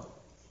vers aan.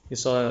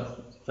 Jesaja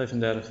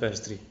 35 vers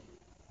 3.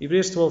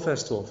 Hebreërs 12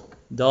 vers 12.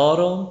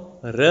 Daarom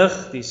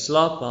rig die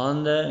slap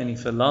hande en die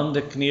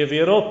verlamde knie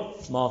weer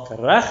op. Maak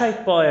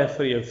reguit paaie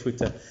vir jou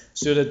voete,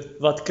 sodat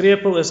wat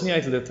krepeel is nie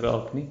uit lid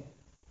raak nie.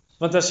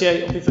 Want as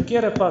jy op die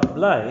verkeerde pad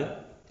bly,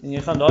 en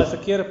jy gaan daai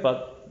verkeerde pad,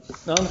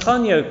 dan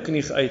gaan jou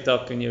knie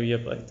uithak en jou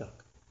heup uithak.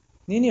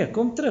 Nee,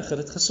 kom terug, dat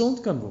dit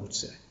gesond kan word,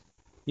 sê.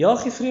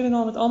 Jaag die vrede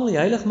na met almal die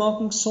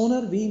heiligmaking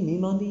sonder wie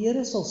niemand die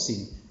Here sal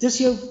sien. Dis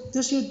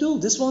jou doel,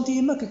 dis waartoe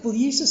jy mik, ek wil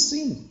Jesus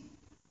sien.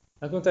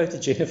 Ek onthou toe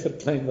Jennifer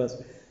klein was,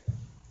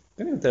 ek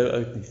kan nie onthou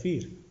oud nie,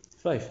 4,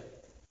 5.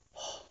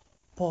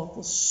 Pa, ek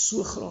wil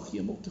so graag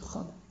hemel toe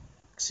gaan.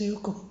 Ek sê,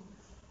 hoekom?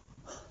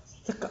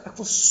 Ek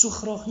wil so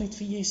graag net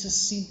vir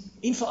Jesus sien,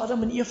 en vir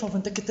Adam en Eva,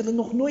 want ek het hulle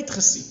nog nooit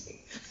gesien.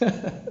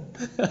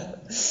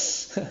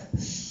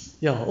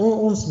 Ja,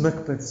 ons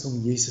mikpunt is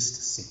om Jesus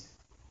te sien,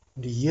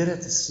 om die Here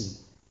te sien,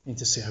 en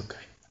te sê, ok,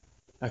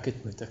 ek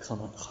het moed, ek gaan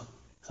aangaan,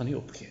 ek gaan nie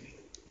opgee nie.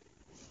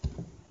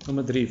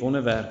 Nommer 3,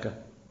 wonderwerke,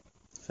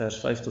 vers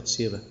 5 tot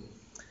 7.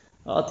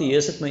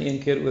 Atheïs het my een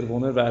keer oor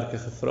wonderwerke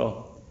gevra,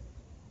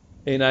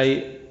 en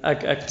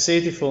ek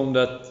sê dit vir hom,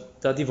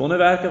 dat die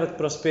wonderwerke wat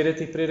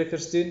prosperity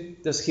predikers doen,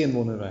 dis geen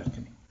wonderwerke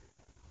nie.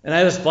 En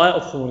hy was baie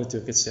opgewonde toe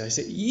ek het sê, hy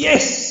sê,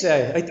 yes, sê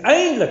hy,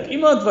 uiteindelik,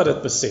 iemand wat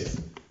dit besef.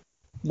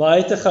 Maar hy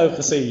het te gou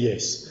gesê,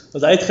 yes,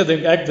 want hy het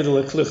gedink, ek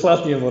glo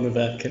glad nie in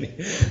wonderwerke nie.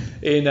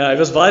 En hy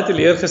was baie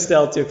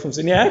teleurgesteld toe ek vir hom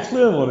sê, nee, ek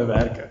glo in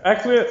wonderwerke.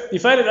 Ek glo,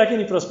 die feit dat ek in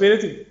die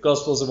prosperity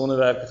gospel se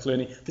wonderwerke glo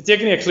nie,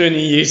 beteken nie ek glo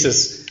nie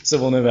Jesus se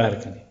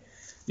wonderwerke nie,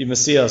 die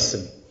Messias se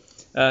nie.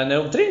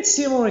 Nou omtrent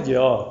 700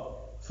 jaar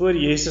voor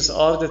Jesus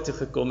aarde toe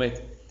gekom het,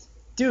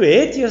 toe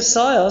het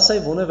Jesaja sy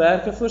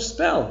wonderwerke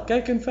voorspel.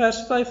 Kyk in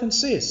vers 5 en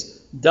 6.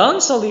 Dan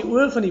sal die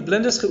oë van die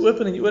blindes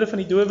geopen en die ore van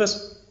die dowes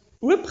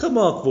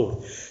oopgemaak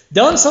word.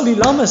 Dan sal die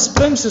lamme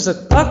spring soos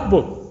 'n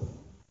takbok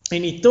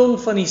en die tong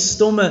van die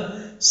stomme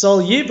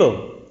sal jubel.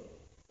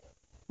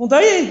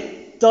 Onthou jy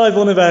daai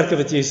wonderwerke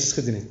wat Jesus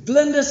gedoen het?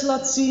 Blindes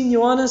laat sien,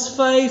 Johannes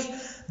 5,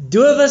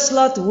 dowes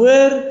laat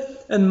hoor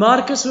in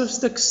Markus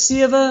hoofstuk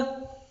 7,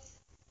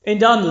 en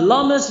dan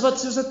lammes wat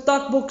soos 'n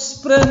takbok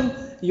spring,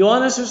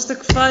 Johannes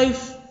hoofstuk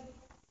 5,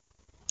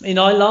 en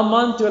daai lam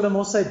man, toe hulle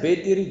mos sy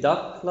bed deur die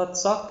dak laat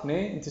sak,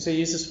 nee? En toe sê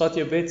Jesus, vat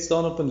jou bed,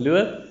 staan op en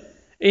loop,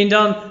 en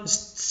dan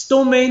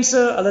stom mense,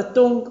 hulle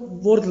tong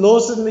word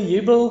los en hulle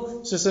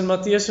jubel, soos in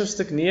Matteus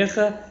hoofstuk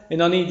 9, en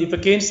dan die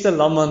bekendste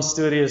lamman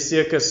storie is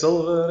seker,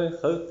 silwer en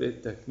goud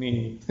het ek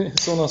nie,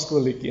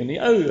 sonnaskoolliedjie, en die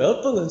ou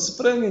huppel en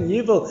spring en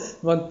jubel,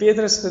 want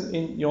Petrus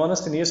en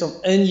Johannes genees hom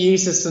in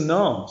Jesus se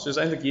naam, soos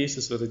eintlik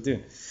Jesus wat dit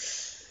doen.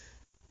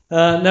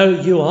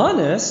 Nou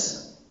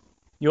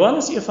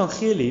Johannes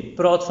Evangelie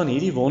praat van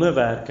hierdie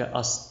wonderwerke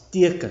as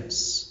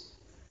tekens.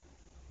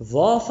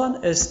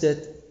 Waarvan is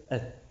dit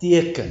 'n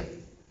teken?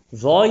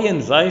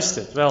 Waarheen wys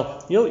dit? Wel,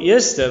 heel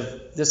eerste,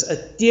 dis 'n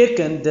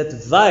teken,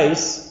 dit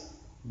wys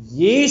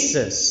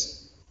Jesus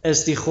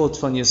is die God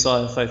van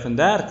Jesaja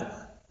 35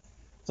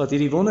 wat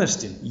hierdie wonders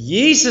doen.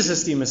 Jesus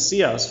is die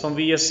Messias van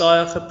wie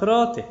Jesaja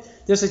gepraat het.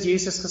 Dis wat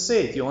Jesus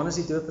gesê het. Johannes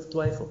die Doper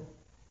twyfel.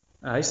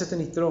 Hy sit in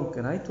die tronk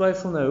en hy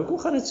twyfel nou, hoekom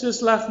gaan dit so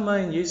sleg vir my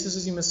en Jesus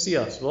is die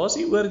Messias? Waar is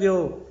die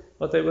oordeel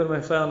wat hy oor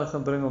my vyande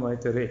gaan bring om my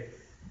te red?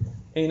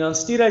 En dan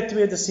stuur hy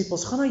 2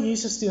 disippels, gaan na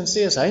Jesus toe en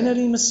sê, is hy nou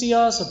die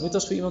Messias, of moet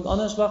ons vir iemand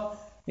anders wag?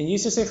 En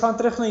Jesus sê, gaan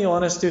terug na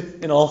Johannes toe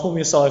en haal vir hom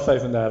Jesaja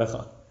 35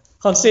 aan.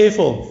 Gaan sê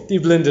vir hom, die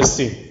blindes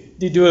sien,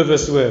 die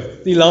dowes hoor,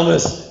 die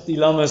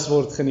lammes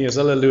word genees,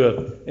 hulle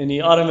loop, en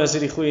die armes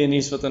het die goeie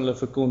nuus wat aan hulle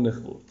verkondig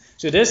word.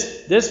 So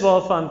dis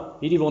waarvan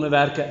hierdie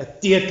wonderwerke 'n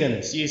teken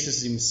is, Jesus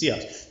is die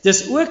Messias.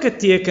 Dis ook 'n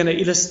teken, 'n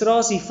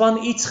illustrasie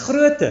van iets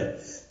groter.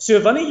 So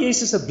wanneer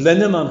Jesus 'n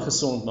blinde man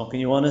gesond maak in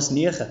Johannes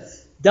 9,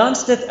 dan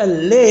is dit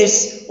 'n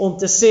les om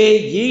te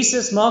sê,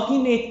 Jesus maak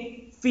nie net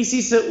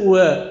fisiese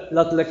oë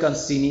laat hulle kan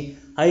sien nie,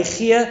 hy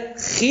gee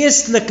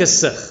geestelike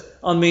sig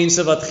aan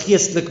mense wat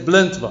geestelik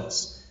blind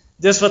was.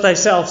 Dis wat hy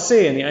self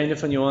sê aan die einde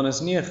van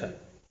Johannes 9.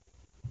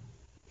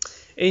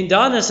 En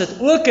dan is dit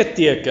ook 'n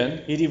teken,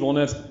 hierdie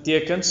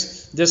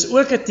wondertekens, dis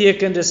ook 'n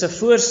teken, dis 'n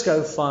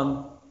voorskou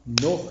van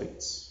nog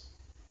iets.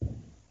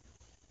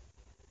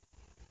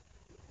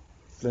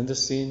 Blinde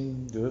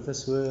sien,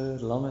 dowes hoor,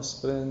 lamme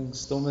spring,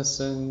 stomme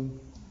sing,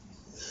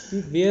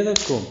 die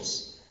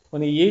wederkoms.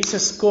 Wanneer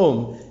Jesus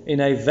kom en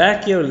hy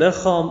wek jou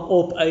liggaam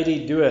op uit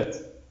die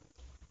dood,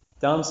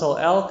 dan sal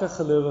elke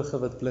gelowige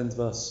wat blind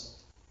was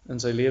in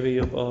sy lewe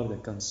hier op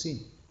aarde kan sien.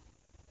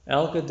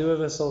 Elke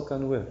dowe sal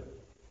kan hoor.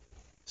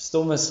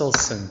 Stomme sal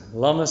sing,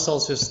 lamme sal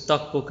soos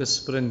takbokke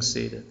spring,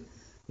 sê dit.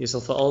 Jy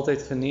sal vir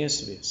altyd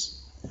genees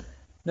wees.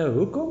 Nou,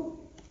 hoekom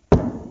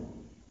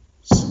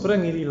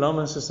spring hierdie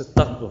lamme soos 'n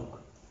takbok?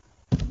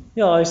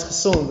 Ja, hy is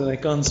gesond en hy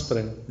kan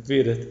spring, ek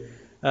weet dit.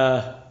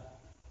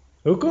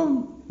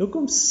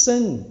 Hoekom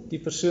sing die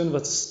persoon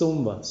wat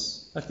stom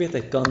was? Ek weet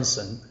hy kan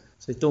sing,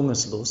 sy tong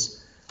is los,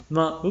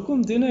 maar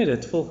hoekom doen hy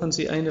dit volgens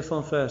die einde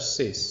van vers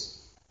 6?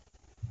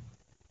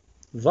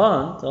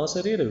 Want, daar is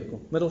 'n rede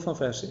hoekom, middel van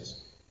vers 6.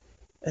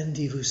 In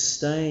die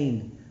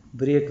woestyn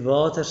breek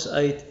waters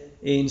uit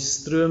en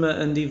strome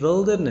in die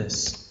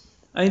wildernis.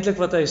 Eintlik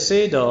wat hy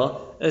sê daar,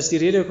 is die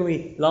rede hoekom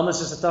die lamme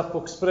soos 'n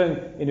takbok spring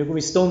en hoekom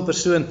die stom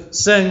persoon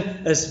sing,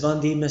 is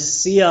want die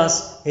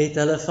Messias het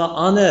hulle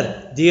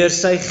verander deur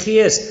sy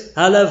gees.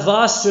 Hulle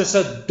was soos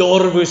 'n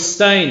dor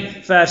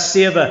woestyn, vers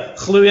 7,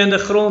 gloeiende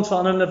grond,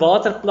 veranderende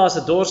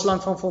waterplasse,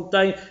 dorsland van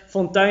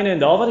fonteine, en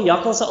daar waar die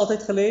jakkalse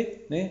altyd gelê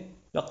het, nee,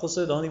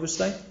 jakkalse daar in die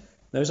woestyn.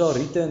 Nou is daar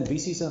riete en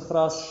wiesies en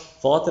gras,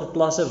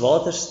 waterplasse,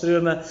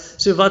 waterstrome.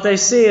 So wat hy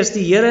sê is,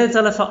 die Here het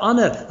hulle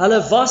verander.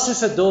 Hulle was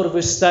soos 'n dor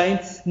woestyn.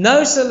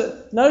 Nou is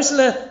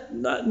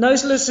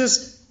hulle soos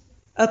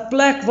 'n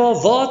plek waar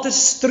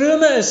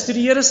waterstrome is, toe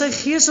die Here sy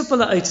gees op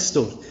hulle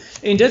uitstort.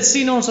 En dit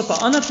sien ons op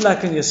 'n ander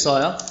plek in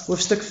Jesaja,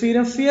 hoofstuk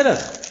 44,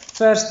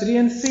 vers 3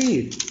 en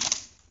 4.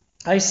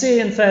 Hy sê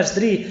in vers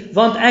 3,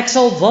 want ek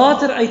sal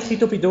water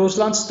uitgiet op die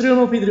dorsland,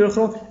 strome op die droë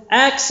grond,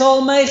 ek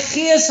sal my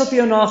gees op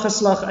jou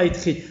nageslag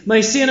uitgiet,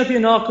 my seën op jou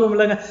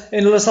nakomelinge,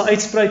 en hulle sal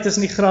uitsprei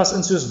tussen die gras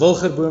en soos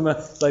wilgerbome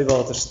by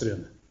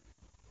waterstrome.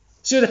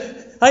 So,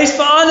 hy's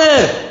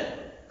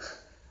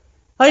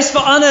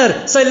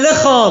verander, sy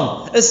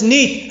liggaam is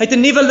nuut, hy het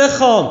 'n nuwe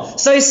liggaam,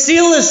 sy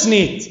siel is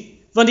nuut,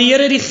 want die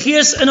Here het die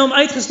gees in hom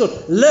uitgestort,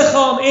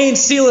 liggaam en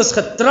siel is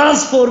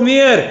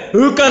getransformeer.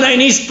 Hoe kan hy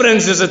nie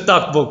spring soos 'n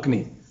takbok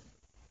nie?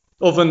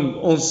 Of in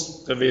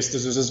ons geweste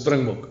soos 'n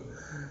springbok.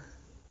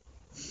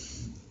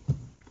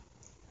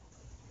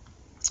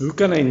 Hoe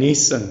kan hy nie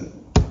sing?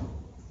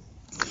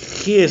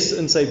 Gees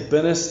in sy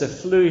binneste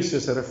vloei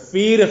soos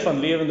riviere van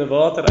lewende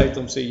water uit,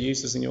 om sê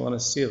Jesus in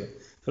Johannes 7,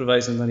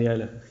 verwysend na die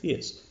Heilige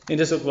Gees. En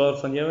dis ook waar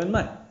van jou en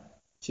my.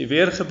 As jy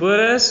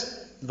weergebore is,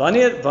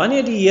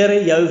 wanneer die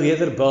Here jou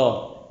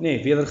wederbaar,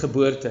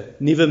 wedergeboorte,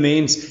 nuwe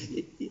mens,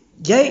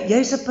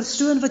 jy's 'n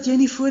persoon wat jy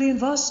nie voorheen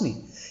was nie.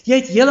 Jy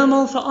het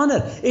heeltemal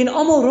verander, en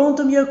almal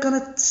rondom jou kan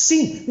dit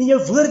sien, en jou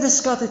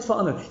woordeskat het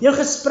verander, jou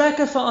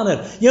gesprekke verander,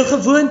 jou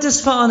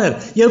gewoontes verander,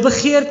 jou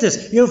begeertes,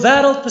 jou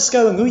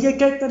wêreldbeskouing, hoe jy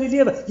kyk na die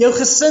lewe, jou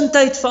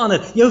gesindheid verander,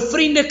 jou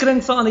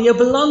vriendekring verander, jou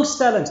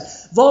belangstellings,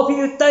 waarop jy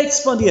jou tyd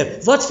spandeer,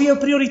 wat vir jou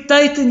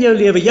prioriteit in jou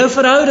lewe, jou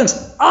verhoudings,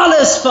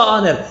 alles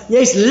verander.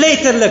 Jy's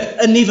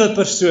letterlik 'n nuwe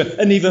persoon,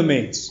 'n nuwe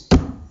mens.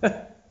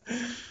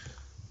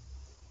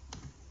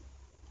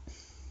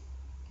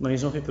 Maar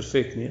jy's nog nie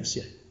perfek nie, is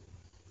jy?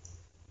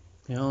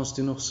 Ja, ons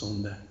doen nog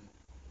sonde.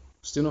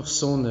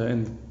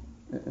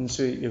 En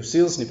so jou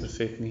siel is nie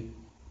perfek nie,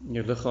 en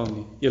jou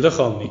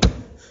liggaam nie.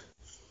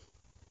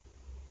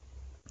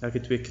 Ek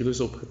het 2 kilos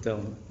opgetel,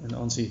 en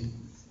Ansie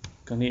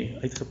kan nie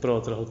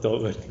uitgepraat raak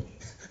daaroor nie.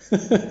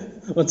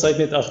 Want sy het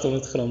net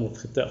 800 gram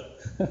opgetel.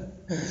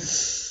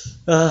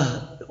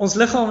 Ons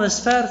liggaam is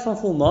ver van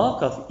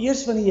volmaak af.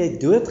 Eers wanneer jy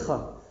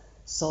doodgaan,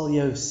 sal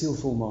jou siel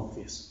volmaak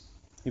wees.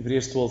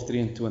 Hebreërs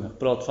 12:23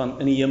 praat van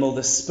in die hemel,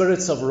 the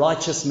spirits of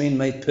righteous men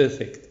made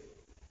perfect,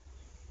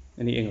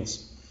 in die Engels.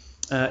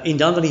 En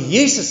dan wanneer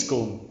Jesus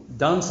kom,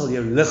 dan sal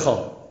jou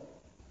liggaam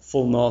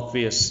volmaak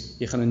wees.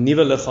 Jy gaan 'n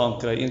nuwe liggaam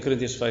kry. 1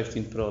 Korintiërs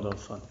 15 praat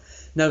daarvan.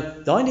 Nou,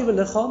 daai nuwe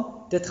liggaam,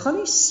 dit gaan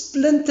nie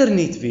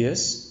splinternuut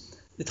wees.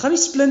 Dit gaan nie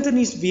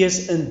splinternuut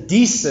wees in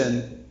die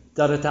sin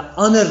dat dit 'n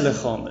ander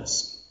liggaam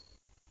is.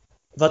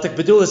 Wat ek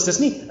bedoel is, dis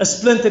nie 'n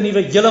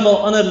splinternuwe,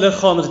 heeltemal ander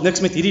liggaam, dit het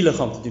niks met hierdie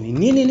liggaam te doen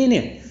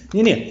nie.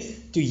 Nee.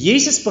 Toe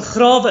Jesus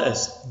begrawe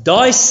is,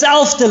 daai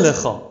selfde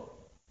liggaam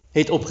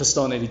het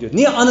opgestaan uit die dood.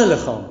 Nie 'n ander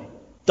liggaam nie.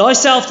 Daai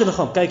selfde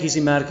liggaam, kyk hier is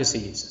die merke, sê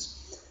Jesus.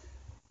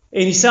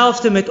 En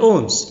dieselfde met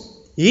ons.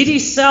 Hierdie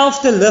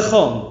selfde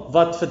liggaam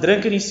wat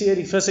verdrink in die see,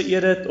 die visse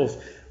eet dit,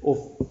 of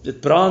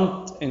dit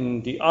brand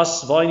en die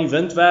as waai in die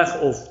wind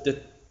weg, of dit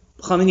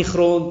gaan in die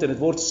grond en dit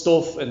word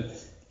stof, en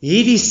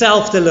hierdie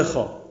selfde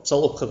liggaam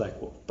sal opgewek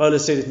word.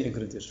 Paulus sê dit in 1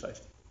 Korintiërs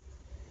 15.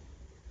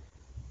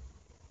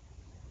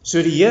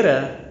 So die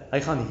Here, hy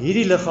gaan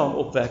hierdie liggaam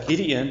opwek,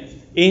 hierdie een,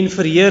 en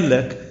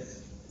verheerlik.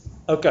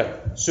 Okay,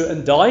 so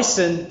in daai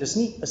sin, dis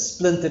nie 'n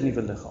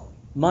splinternuwe liggaam,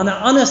 maar in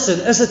 'n ander sin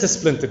is dit 'n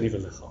splinternuwe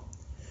liggaam.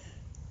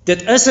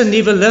 Dit is 'n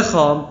nuwe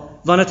liggaam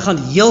want dit gaan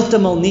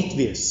heeltemal nuut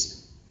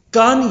wees.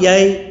 Kan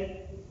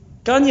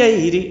jy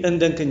hierdie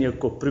indink in jou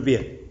kop?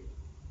 Probeer.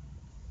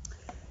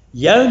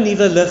 Jou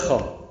nuwe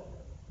liggaam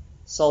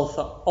sal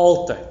vir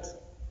altyd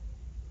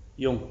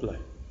jonk bly.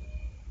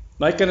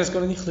 My kinders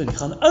kon dit nie glo nie,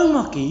 gaan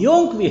oumakkie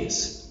jonk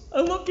wees.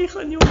 Oumakkie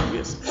gaan jonk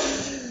wees.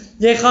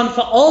 Jy gaan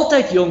vir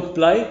altyd jonk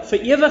bly, vir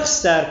ewig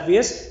sterk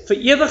wees, vir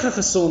ewige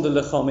gesonde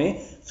liggaam hê,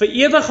 vir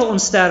ewige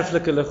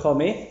onsterflike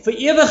liggaam hê, vir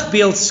ewig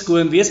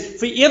beeldskoon wees,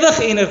 vir ewig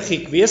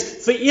energiek wees,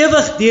 vir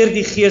ewig deur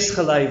die Gees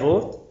gelei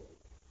word.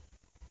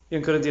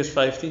 1 Korintiërs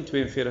 15,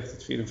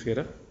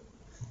 42-44.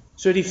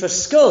 So die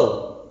verskil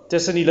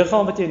tussen die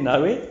liggaam wat jy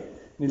nou het,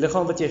 en die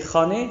liggaam wat jy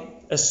gaan hê,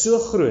 is so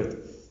groot,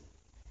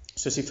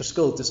 soos die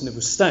verskil tussen 'n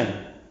woestyn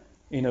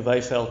en 'n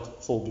weiveld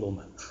vol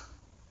blomme.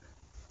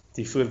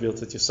 Die voorbeeld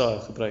wat Jesaja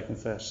gebruik in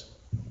vers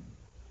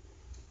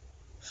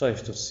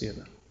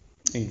 5-7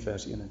 en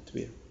vers 1 en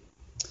 2.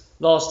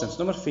 Laastens,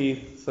 nommer 4,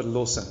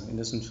 verlossing, en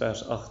dis in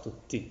vers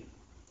 8-10.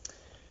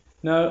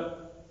 Nou,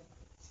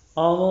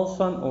 almal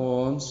van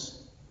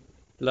ons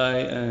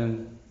bly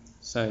in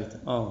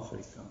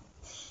Suid-Afrika.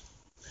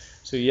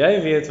 So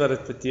jy weet wat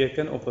dit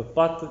beteken om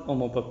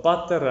op 'n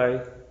pad te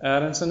ry,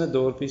 ergens in 'n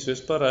dorpie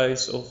soos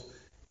Parys of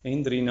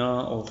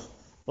Hendrina of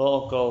waar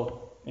ook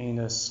al, en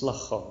 'n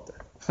slaggate.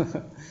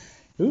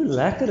 Hoe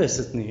lekker is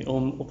dit nie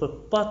om op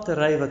 'n pad te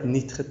ry wat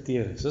niet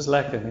geteer is? Dis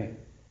lekker, nie?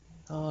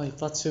 Die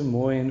pad so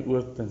mooi en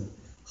oop en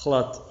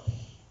glad.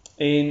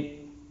 En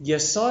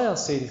Jesaja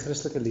sê die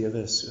Christelike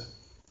lewe is so.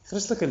 Die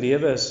Christelike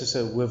lewe is soos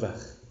 'n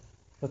hoofweg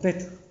wat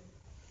net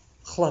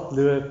glad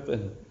loop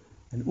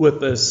en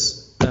oop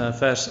is.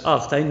 Vers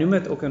 8, hy noem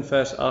dit ook in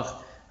vers 8,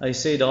 hy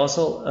sê daar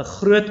sal 'n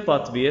groot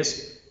pad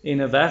wees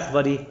en 'n weg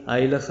wat die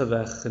heilige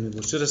weg genoem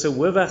word. So dis 'n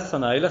hoofweg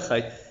van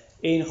heiligheid,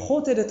 en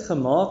God het dit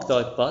gemaak,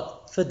 daai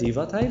pad, vir die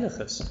wat heilig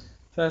is.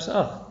 Vers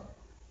 8,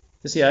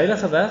 dis die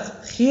heilige weg,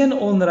 geen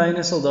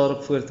onreine sal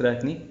daarop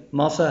voortrek nie,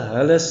 maar vir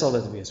hulle sal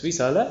dit wees. Wie is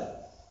hulle?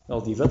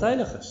 Wel, die wat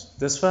heilig is.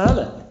 Dis vir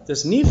hulle.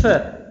 Dis nie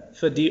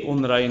vir die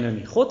onreine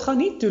nie. God gaan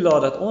nie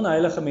toelaat dat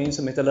onheilige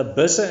mense met hulle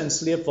busse en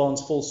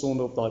sleepwaens vol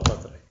sonde op daai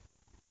pad ry.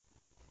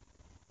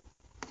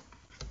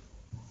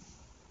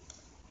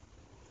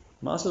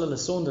 Maar as hulle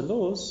sonde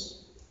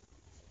los,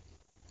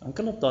 dan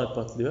kan op daai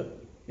pad loop.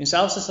 En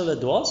selfs as hulle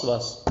dwaas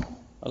was,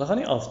 hulle gaan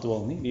nie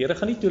afdwaal nie. Die Here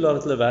gaan nie toelaat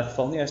dat hulle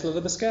wegval nie, hy sal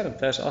hulle beskerm.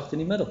 Vers 8 in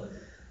die middel.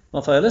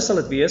 Maar vir hulle sal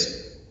dit wees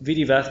wie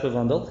die weg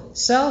bewandel,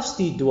 selfs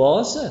die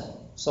dwaase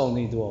sal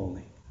nie dwaal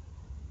nie.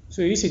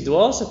 So hier is die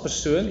dwaase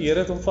persoon, die Here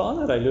het hom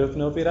verander, hy loop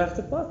nou op die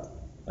regte pad.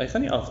 Hy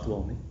gaan nie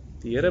afdwaal nie.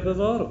 Die Here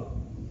bewaar hom.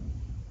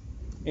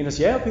 En as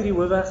jy op hierdie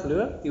hoofweg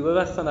loop, die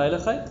hoofweg van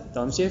heiligheid,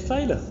 dan is jy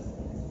veilig.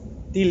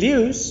 Die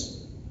leeu's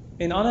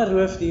en ander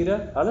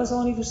roofdiere, hulle is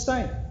al in die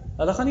woestyn.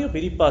 Hulle gaan nie op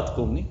hierdie pad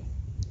kom nie.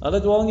 Hulle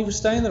dwaal in die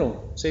woestyn rond,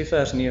 sê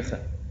vers 9.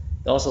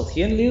 Daar sal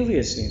geen leeu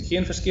wees nie,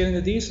 geen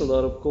verskeurende dier sal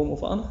daarop kom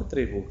of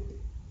aangetref word.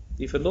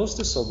 Die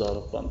verloste sal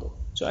daarop wandel.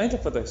 So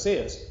eintlik wat hy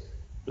sê is,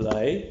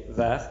 bly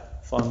weg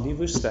van die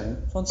woestyn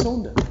van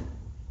sonde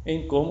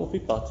en kom op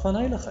die pad van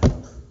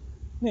heiligheid.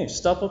 Nee,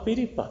 stap op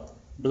hierdie pad,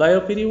 bly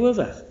op hierdie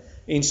hoofweg,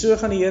 en so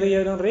gaan die Here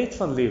jou dan red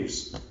van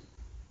leeu's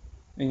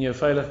en jou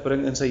veilig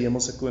bring in sy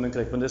hemelse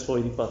koninkryk, want dis waar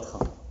hierdie pad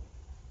gaan.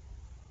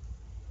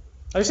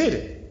 Hy sê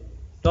dit,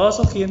 daar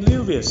sal geen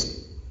leeu wees nie.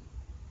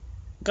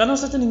 Kan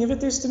ons dit in die Nuwe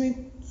Testament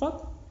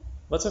vat?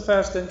 Wat 'n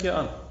vers dink jy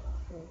aan?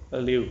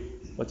 'n Leeu,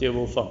 wat jy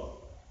wil vang.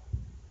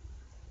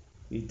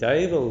 Die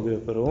duiwel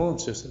loop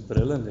rond soos 'n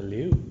brullende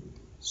leeu,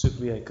 soek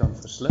wie hy kan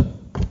verslind.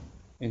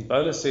 En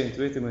Paulus sê in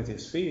 2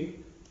 Timoteus 4,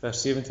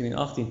 vers 17 en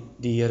 18,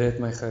 die Here het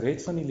my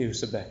gered van die leeu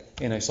se bek,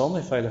 en hy sal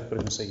my veilig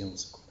bring in sy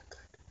hemelse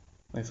koninkryk.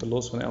 My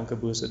verlos van elke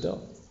bose daad.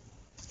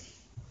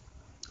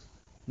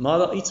 Maar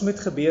daar iets moet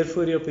gebeur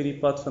voor jy op hierdie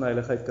pad van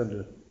heiligheid kan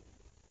loop.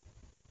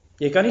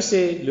 Jy kan nie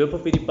sê, loop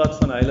op hierdie pad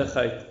van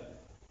heiligheid,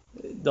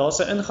 daar's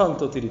 'n ingang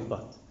tot hierdie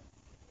pad.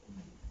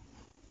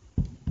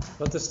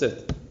 Wat is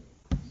dit?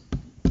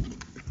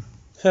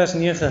 Vers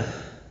 9,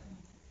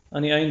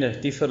 aan die einde,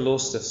 die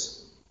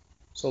verlostes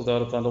sal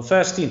daarop wandel.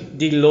 Vers 10,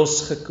 die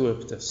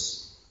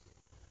losgekooptes.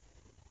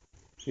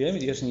 So jy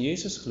moet eers in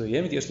Jesus glo,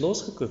 jy moet eers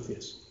losgekoop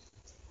wees.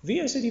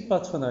 Wie is dit die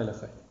pad van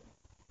heiligheid?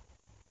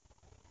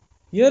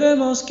 Here,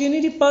 maar ons ken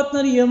nie die pad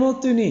na die hemel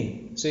toe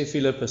nie, sê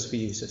Filippus vir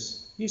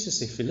Jesus. Jesus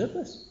sê,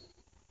 Filippus?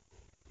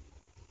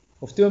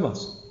 Of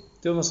Thomas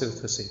het dit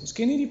gesê, ons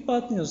ken nie die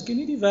pad nie, ons ken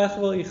nie die weg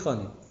waar jy gaan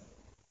nie.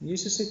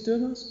 Jesus sê,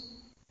 Thomas,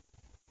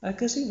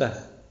 ek is die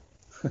weg.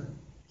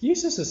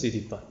 Jesus is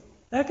die pad.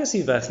 Ek is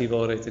die weg, die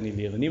waarheid en die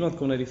lewe. Niemand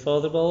kom na die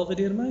Vader behalwe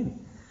deur my nie.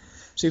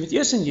 So jy moet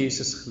eers in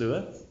Jesus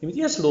glo, jy moet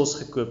eers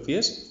losgekoop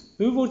wees.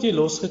 Hoe word jy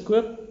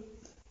losgekoop?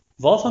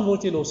 Waarvan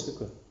word jy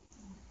losgekoop?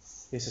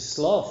 Jy is 'n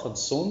slaaf van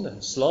sonde,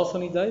 slaaf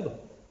van die duiwel.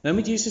 Nou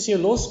moet Jesus jou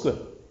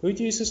loskoop. Hoe het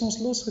Jesus ons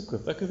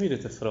losgekoop? Ek hoef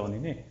dit te vra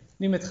nie.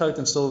 Nie met goud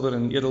en silwer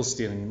en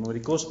edelstene nie, maar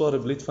met die kosbare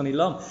bloed van die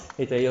lam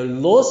het hy jou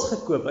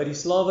losgekoop uit die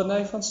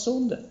slawerny van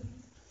sonde.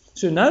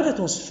 So nou dat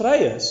ons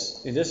vry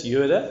is, en dis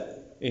Jode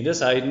en dis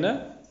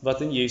heidene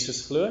wat in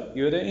Jesus glo,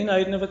 Jode en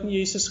heidene wat in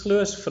Jesus glo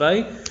is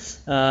vry,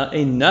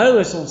 en nou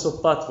is ons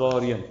op pad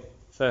waarheen?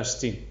 vers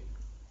 10.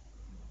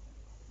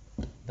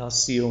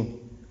 Daar's Sion.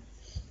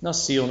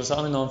 Sion is 'n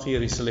ander naam vir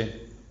Jerusalem.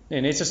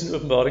 Nee, net soos in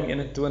Openbaring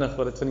 21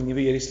 wat dit van die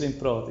nuwe Jerusalem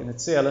praat en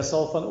dit sê hulle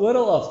sal van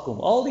oral afkom.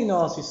 Al die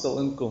nasies sal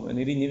inkom in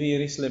hierdie nuwe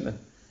Jerusalem in.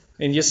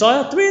 En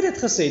Jesaja 2 het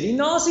dit gesê, die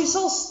nasies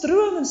sal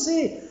stroom en sê,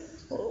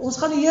 ons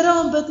gaan die Here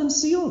aanbid in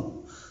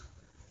Sion.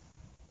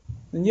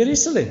 In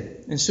Jerusalem.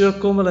 En so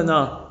kom hulle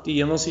na die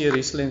hemelse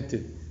Jerusalem toe.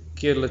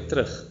 Keer hulle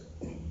terug.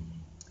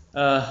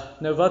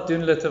 Nou wat doen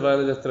hulle terwyl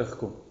hulle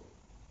terugkom?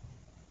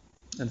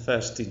 In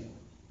vers 10.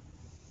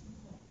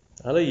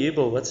 Hulle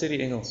jubel, wat sê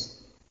die Engels?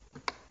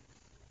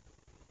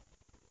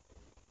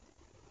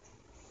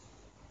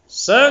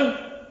 Sing!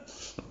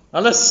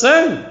 Hulle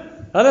sing!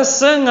 Hulle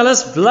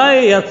is bly,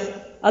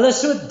 hulle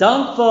is so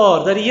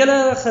dankbaar dat die Here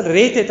hulle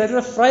gered het, hy het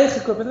hulle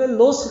vrygekoop, hy het hulle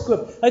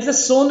losgekoop, hy het hulle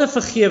sonde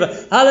vergewe.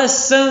 Hulle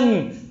sing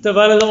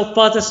terwyl hulle op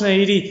pad is na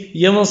hierdie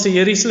hemelse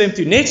Jerusalem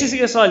toe. Net soos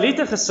die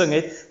Israeliete gesing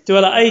het toe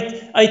hulle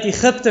uit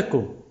Egipte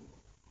kom.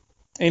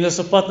 En hulle is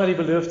op pad na die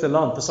beloofde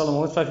land. Psalm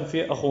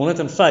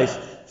 105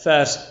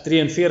 vers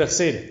 43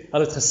 sê dit.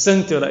 Hulle het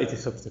gesing toe hulle uit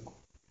Egipte kom.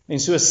 En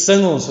so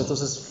sing ons, want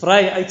ons is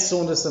vry uit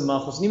sonde se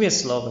mag, ons is nie meer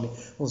slawe nie,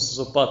 ons is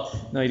op pad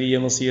na die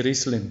hemelse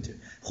Jerusalem toe.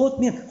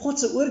 God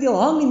se oordeel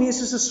hang nie meer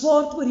soos 'n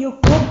swaard oor jou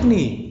kop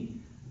nie.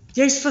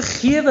 Jy's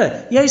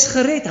vergewe, jy's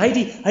gered, hy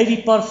het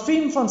die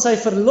parfuum van sy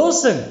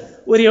verlossing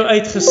oor jou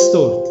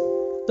uitgestort.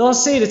 Daar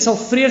sê, dit sal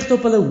vreugde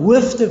op hulle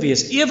hoofde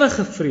wees,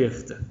 ewige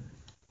vreugde.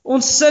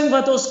 Ons sing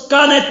wat ons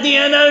kan dit nie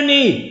inhou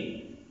nie.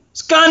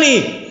 Ons kan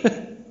nie.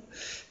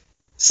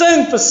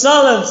 Sing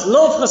psalms,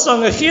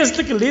 lofgesange,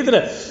 geestelike liedere.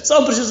 Dit is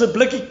amper soos 'n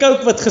blikkie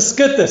Coke wat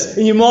geskit is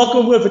en jy maak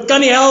hom oop. Dit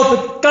kan nie help,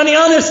 dit kan nie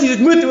anders nie, dit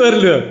moet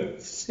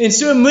oorloop. En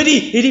so moet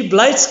hierdie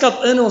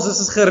blydskap in ons, as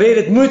ons gered,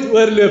 dit moet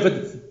oorloop, dit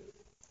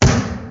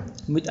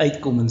moet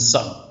uitkom in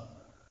sang.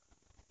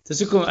 Dis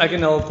hoekom ek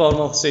het al 'n paar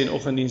maal gesê in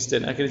oggenddienste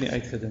en ek het dit nie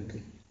uitgedink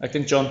nie. Ek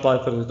dink John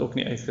Piper het dit ook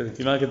nie uitgedink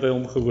nie, maar ek het by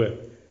hom gehoor.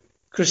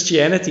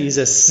 Christianity is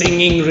a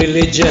singing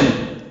religion.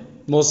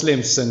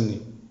 Moslems sing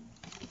nie.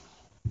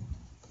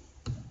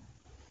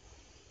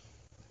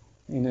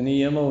 En in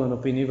die hemel en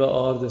op die nuwe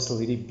aarde sal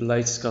hierdie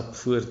blydskap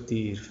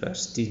voortduur,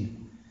 vers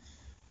 10.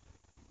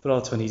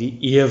 Praat van hierdie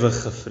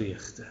ewige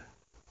vreugde.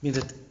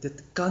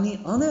 Dit kan nie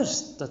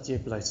anders dat jy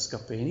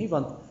blydskap hê nie,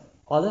 want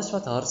alles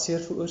wat hartseer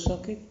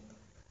veroorsaak het,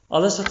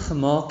 alles wat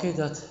gemaak het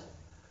dat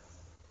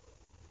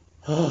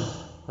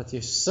wat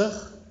jy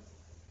sug.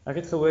 Ek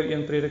het gehoor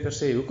een prediker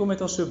sê, hoekom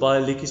het ons so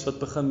baie liedjies wat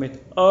begin met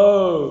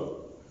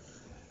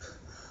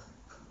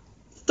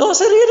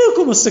Daar's 'n rede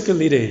hoekom ons sulke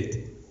liede het.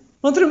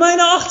 Want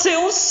Romeine 8 sê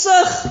ons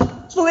sug,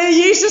 ons wil hê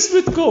Jesus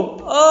moet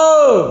kom.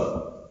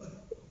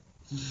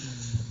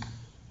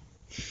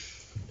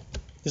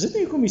 Is dit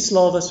nie hoekom die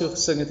slawe so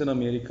gesing het in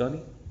Amerika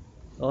nie?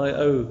 Daai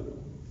ou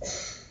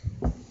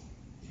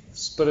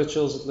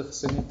spirituals het hulle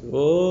gesing het.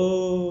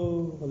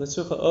 Hulle het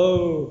so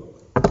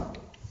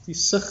die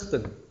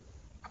sigting.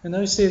 En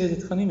nou sê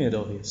dit gaan nie meer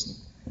daar wees nie.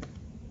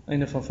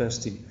 Einde van vers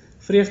 10.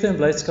 Vreugde en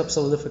blydskap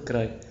sal hulle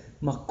verkry,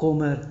 maar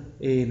kommer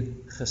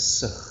en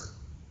gesig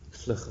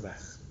vlug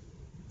weg.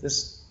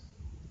 Dis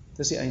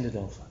die einde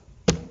daarvan.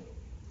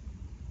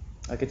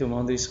 Ek het oom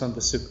Andries gaan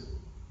besoek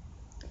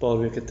 'n paar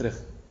weke terug.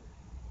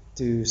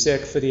 Toe sê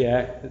ek vir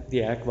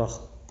die hekwag,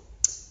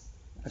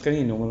 ek kan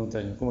nie die nommer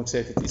onthou nie, kom ek sê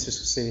ek het iets soos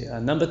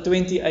gesê, number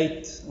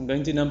 28, I'm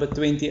going to number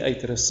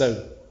 28 Rousseau.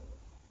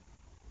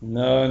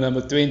 No,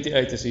 number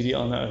 28 is hierdie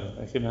ander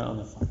ou, ek gee my 'n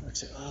ander van. Ek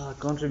sê, I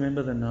can't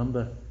remember the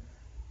number.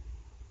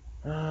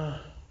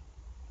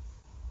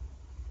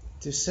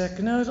 Toe sê ek,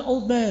 no, it's an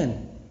old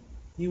man.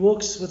 He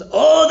walks with,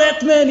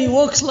 that man, he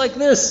walks like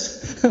this.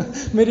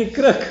 Met die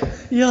kruk.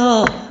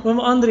 Ja, oom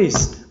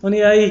Andries,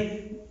 wanneer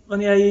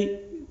hy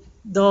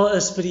daar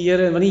is by die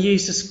Here, en wanneer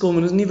Jesus kom,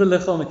 en ons nuwe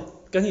liggaam het,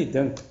 kan jy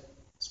dink,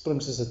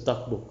 spring soos 'n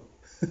takbok.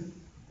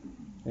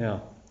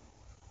 Ja.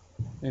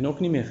 En ook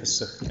nie meer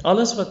gesig nie.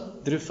 Alles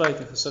wat droefheid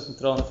en gesig en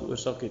trane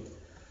veroorsaak het,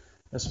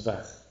 is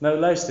weg. Nou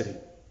luister jy,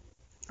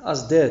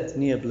 as dit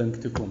nie 'n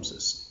blink toekoms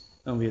is,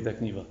 dan weet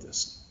ek nie wat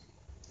is.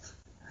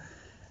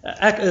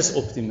 Ek is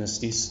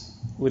optimisties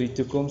oor die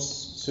toekoms,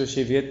 soos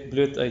jy weet,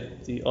 bloot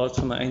uit die aard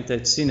van my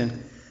eindtydsiening.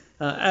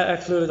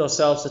 Ek glo dat daar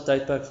selfs 'n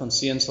tydperk van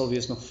seën sal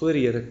wees nog voor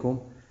die Here kom.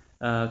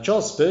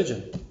 Charles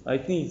Spurgeon, hy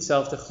het nie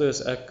dieselfde glo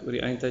as ek oor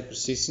die eindtyd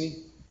presies nie.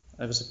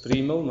 Hy was 'n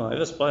premiel, maar hy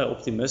was baie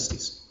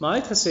optimisties. Maar hy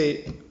het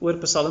gesê oor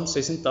Psalm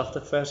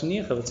 86 vers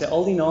 9, wat sê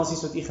al die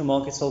nasies wat u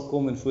gemaak het sal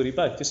kom en voor u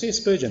buig. Toe sê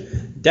Spurgeon,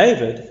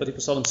 David, wat die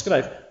Psalm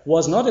skryf,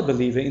 was not a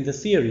believer in the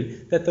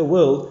theory that the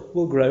world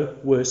will grow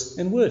worse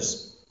and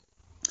worse.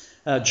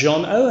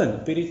 John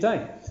Owen,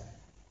 Puritan.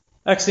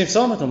 Ek stem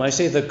saam met hom. Hy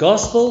sê the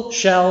gospel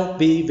shall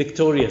be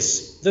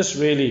victorious. This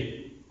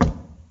really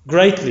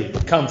greatly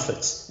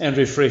comforts and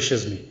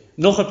refreshes me.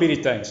 Nog 'n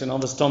Puritan, sy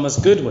naam was Thomas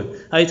Goodwin.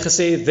 Hy het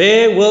gesê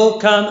there will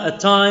come a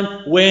time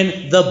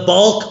when the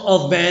bulk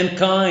of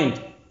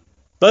mankind,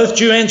 both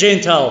Jew and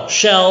Gentile,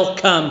 shall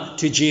come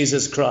to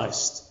Jesus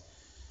Christ.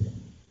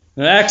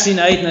 Nou ek sien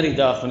uit na die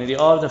dag wanneer die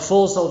aarde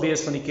vol sal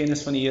wees van die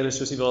kennis van die Here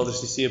soos die waters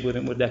die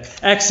seebodem oordek.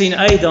 Ek sien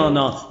uit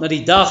daarna, na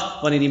die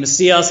dag wanneer die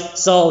Messias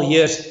sal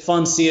heers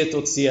van see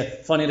tot see,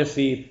 van die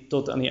rivier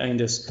tot aan die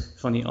eindes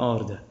van die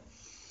aarde.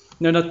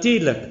 Nou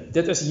natuurlik,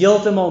 dit is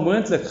heeltemal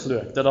moontlik glo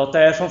ek, dat daar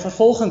tye van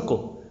vervolging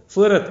kom,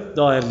 voordat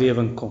daar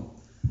herlewing kom.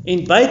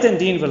 En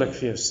buitendien wil ek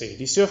vir jou sê,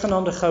 die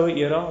sogenaamde goue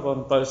era,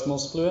 waarin Paulus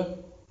ons glo,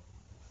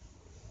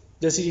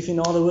 dis nie die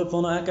finale hoop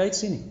waarna ek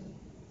uitsien nie.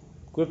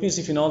 Ek hoop nie is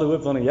die finale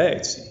hoop waarna jy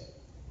uitsien.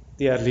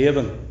 Die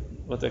herlewing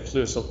wat ek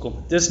glo sal kom.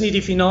 Dis nie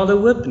die finale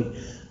hoop nie.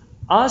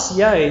 As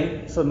jy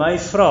vir my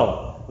vra,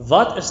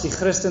 wat is die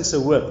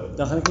Christense hoop?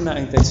 Dan gaan ek nie my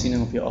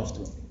einduitsiening op jou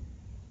afdoen.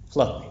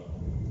 Glad nie.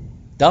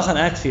 Dan gaan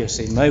ek vir jou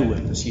sê, my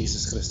hoop is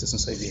Jesus Christus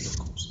en sy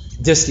wederkoms.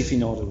 Dis die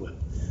finale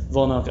hoop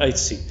waarna ek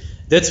uitsien.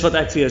 Dit's wat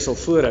ek vir jou sal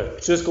voorhou.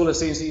 Soos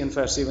Kolossense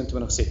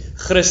 1:27 sê,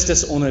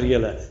 Christus onder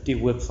julle, die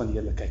hoop van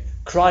heerlikheid.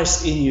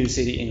 Christ in you,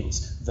 sê die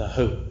Engels, the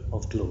hope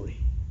of glory.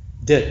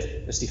 Dit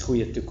is die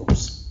goeie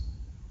toekoms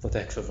wat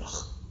ek verwag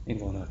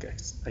en waarna ek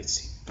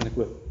uitsien. En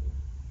ek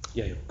hoop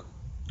jy ook.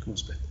 Kom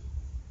ons bid.